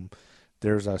were at home.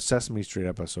 There's a Sesame Street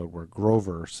episode where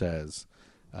Grover says,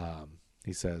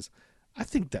 he says, I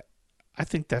think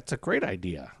that's a great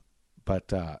idea.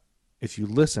 But if you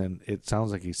listen, it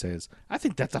sounds like he says, I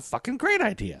think that's a fucking great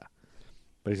idea.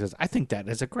 But he says, I think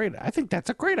that's a great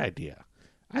idea.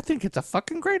 I think it's a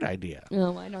fucking great idea.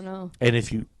 No, I don't know. And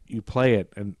if you play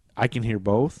it, and I can hear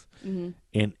both, and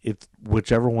it's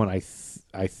whichever one I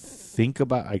think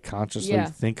about, I consciously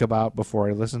think about before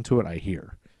I listen to it, I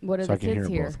hear. What do so the I can kids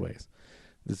hear it both ways.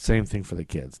 The same thing for the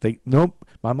kids.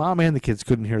 My mom and the kids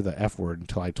couldn't hear the F word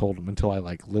until I told them, until I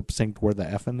like lip synced where the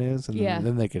F is, and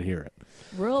then they could hear it.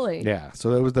 Really? Yeah. So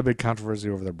that was the big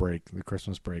controversy over the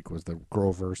Christmas break, was the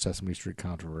Grover Sesame Street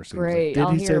controversy. Great. Did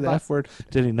he say the F word?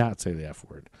 Did he not say the F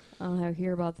word? I'll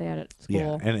hear about that at school.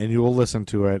 Yeah, and you will listen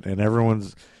to it, and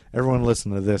everyone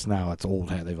listening to this now, it's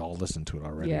old hat. They've all listened to it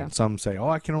already. Yeah. And some say, oh,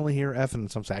 I can only hear F, and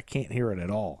some say, I can't hear it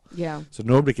at all. Yeah. So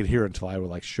nobody could hear it until I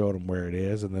would like show them where it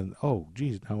is, and then, oh,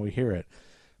 geez, now we hear it.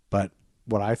 But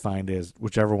what I find is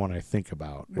whichever one I think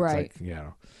about. It's right.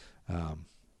 Like,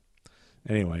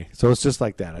 anyway, so it's just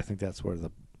like that. I think that's where the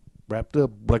Wrapped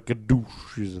Up Like a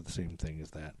Douche is the same thing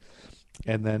as that.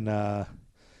 And then,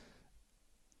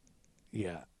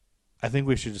 I think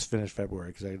we should just finish February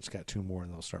because I just got two more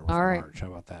and they'll start with March. How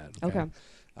about that? Okay.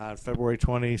 February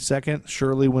 22nd,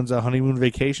 Shirley wins a honeymoon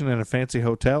vacation in a fancy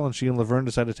hotel, and she and Laverne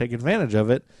decide to take advantage of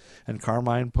it. And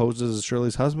Carmine poses as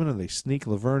Shirley's husband, and they sneak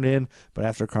Laverne in. But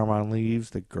after Carmine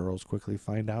leaves, the girls quickly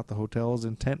find out the hotel is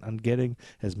intent on getting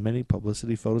as many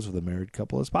publicity photos of the married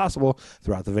couple as possible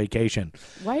throughout the vacation.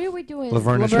 Why are we doing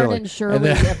Laverne and Shirley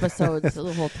episodes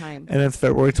the whole time? And then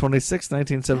February 26,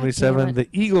 1977, the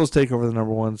Eagles take over the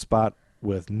number one spot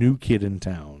with New Kid in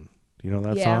Town. Do you know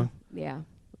that song? Yeah.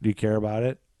 Do you care about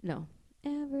it? No.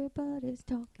 Everybody's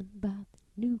talking about the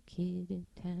new kid in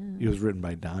town. It was written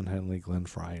by Don Henley, Glenn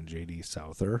Fry, and J.D.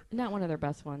 Souther. Not one of their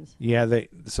best ones. Yeah,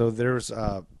 so there's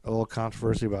a little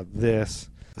controversy about this.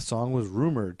 The song was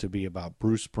rumored to be about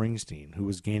Bruce Springsteen, who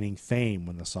was gaining fame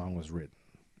when the song was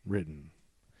written.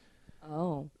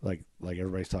 Oh. Like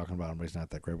everybody's talking about him, but he's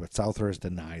not that great. But Souther has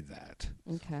denied that.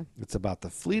 Okay. It's about the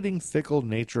fleeting, fickle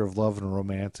nature of love and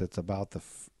romance. It's about the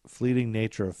fleeting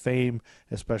nature of fame,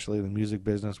 especially in the music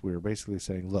business. We were basically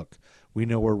saying, look, we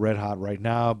know we're red hot right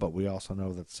now, but we also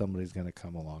know that somebody's going to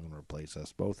come along and replace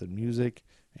us, both in music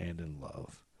and in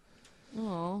love.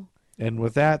 Oh. And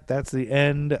with that, that's the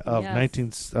end of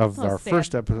our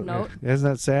first episode. Note. Isn't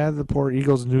that sad? The poor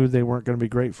Eagles knew they weren't going to be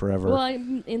great forever. Well,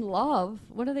 in love,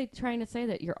 what are they trying to say?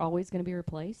 That you're always going to be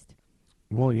replaced?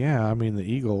 Well, yeah. I mean, the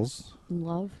Eagles. In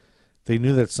love? They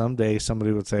knew that someday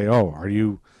somebody would say, "Oh, are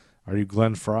you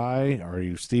Glenn Fry? Are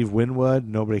you Steve Winwood?"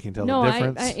 Nobody can tell the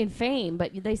difference. No, in fame,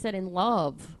 but they said in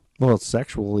love. Well, it's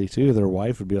sexually too. Their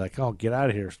wife would be like, "Oh, get out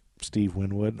of here, Steve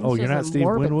Winwood." It's You're not Steve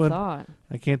morbid Winwood. Thought.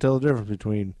 I can't tell the difference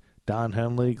between Don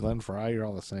Henley, Glenn Fry. You're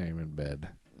all the same in bed.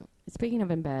 Speaking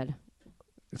of in bed,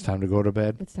 it's time to go to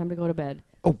bed. It's time to go to bed.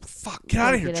 Oh fuck! Get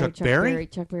out of here, Chuck Berry.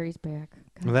 Chuck Berry's back.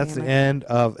 Well, that's the end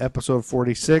of episode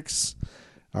 46.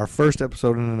 Our first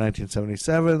episode in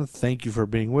 1977. Thank you for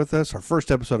being with us. Our first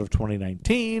episode of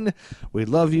 2019. We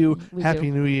love you.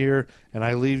 Happy New Year. And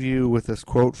I leave you with this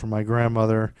quote from my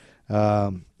grandmother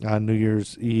on New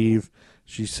Year's Eve.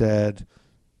 She said,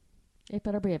 "It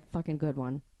better be a fucking good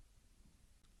one."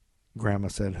 Grandma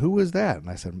said, "Who is that?" And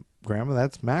I said, "Grandma,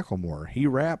 that's Macklemore. He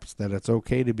raps that it's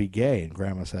okay to be gay." And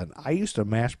Grandma said, "I used to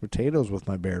mash potatoes with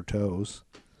my bare toes."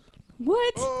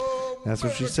 What? That's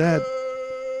what she said.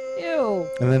 Ew.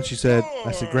 And then she said,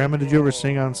 I said, "Grandma, did you ever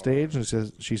sing on stage?"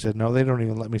 And she said, "No, they don't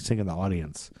even let me sing in the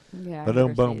audience." Yeah.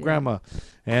 Boom, boom, Grandma.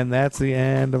 And that's the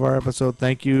end of our episode.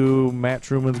 Thank you. Matt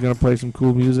Truman's going to play some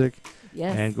cool music.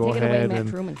 Yes. And go Take ahead it away,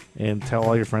 Matt Truman. and tell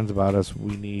all your friends about us.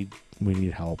 We need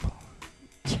help.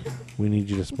 We need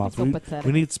you to sponsor.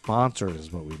 We need sponsors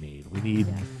is what we need. We need,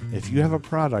 if you have a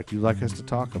product you'd like us to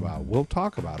talk about, we'll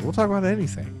talk about it. We'll talk about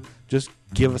anything. Just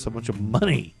give us a bunch of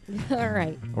money. All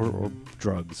right. Or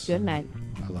drugs. Good night.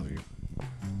 I love you.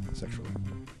 Sexually.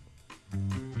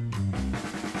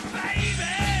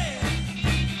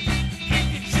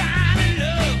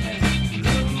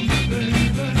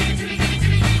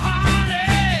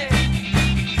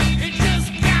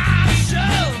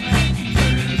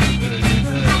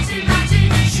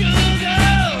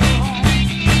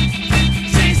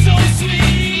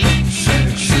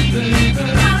 Baby,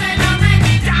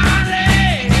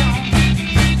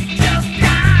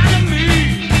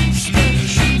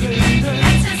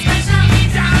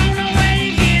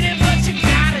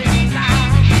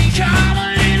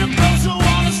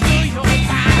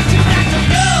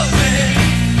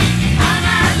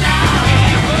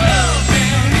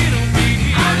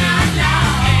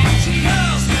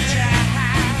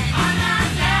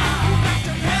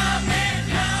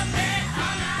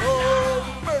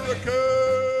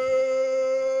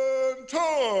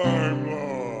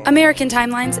 American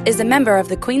Timelines is a member of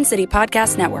the Queen City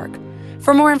Podcast Network.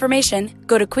 For more information,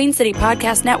 go to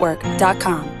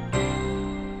queencitypodcastnetwork.com.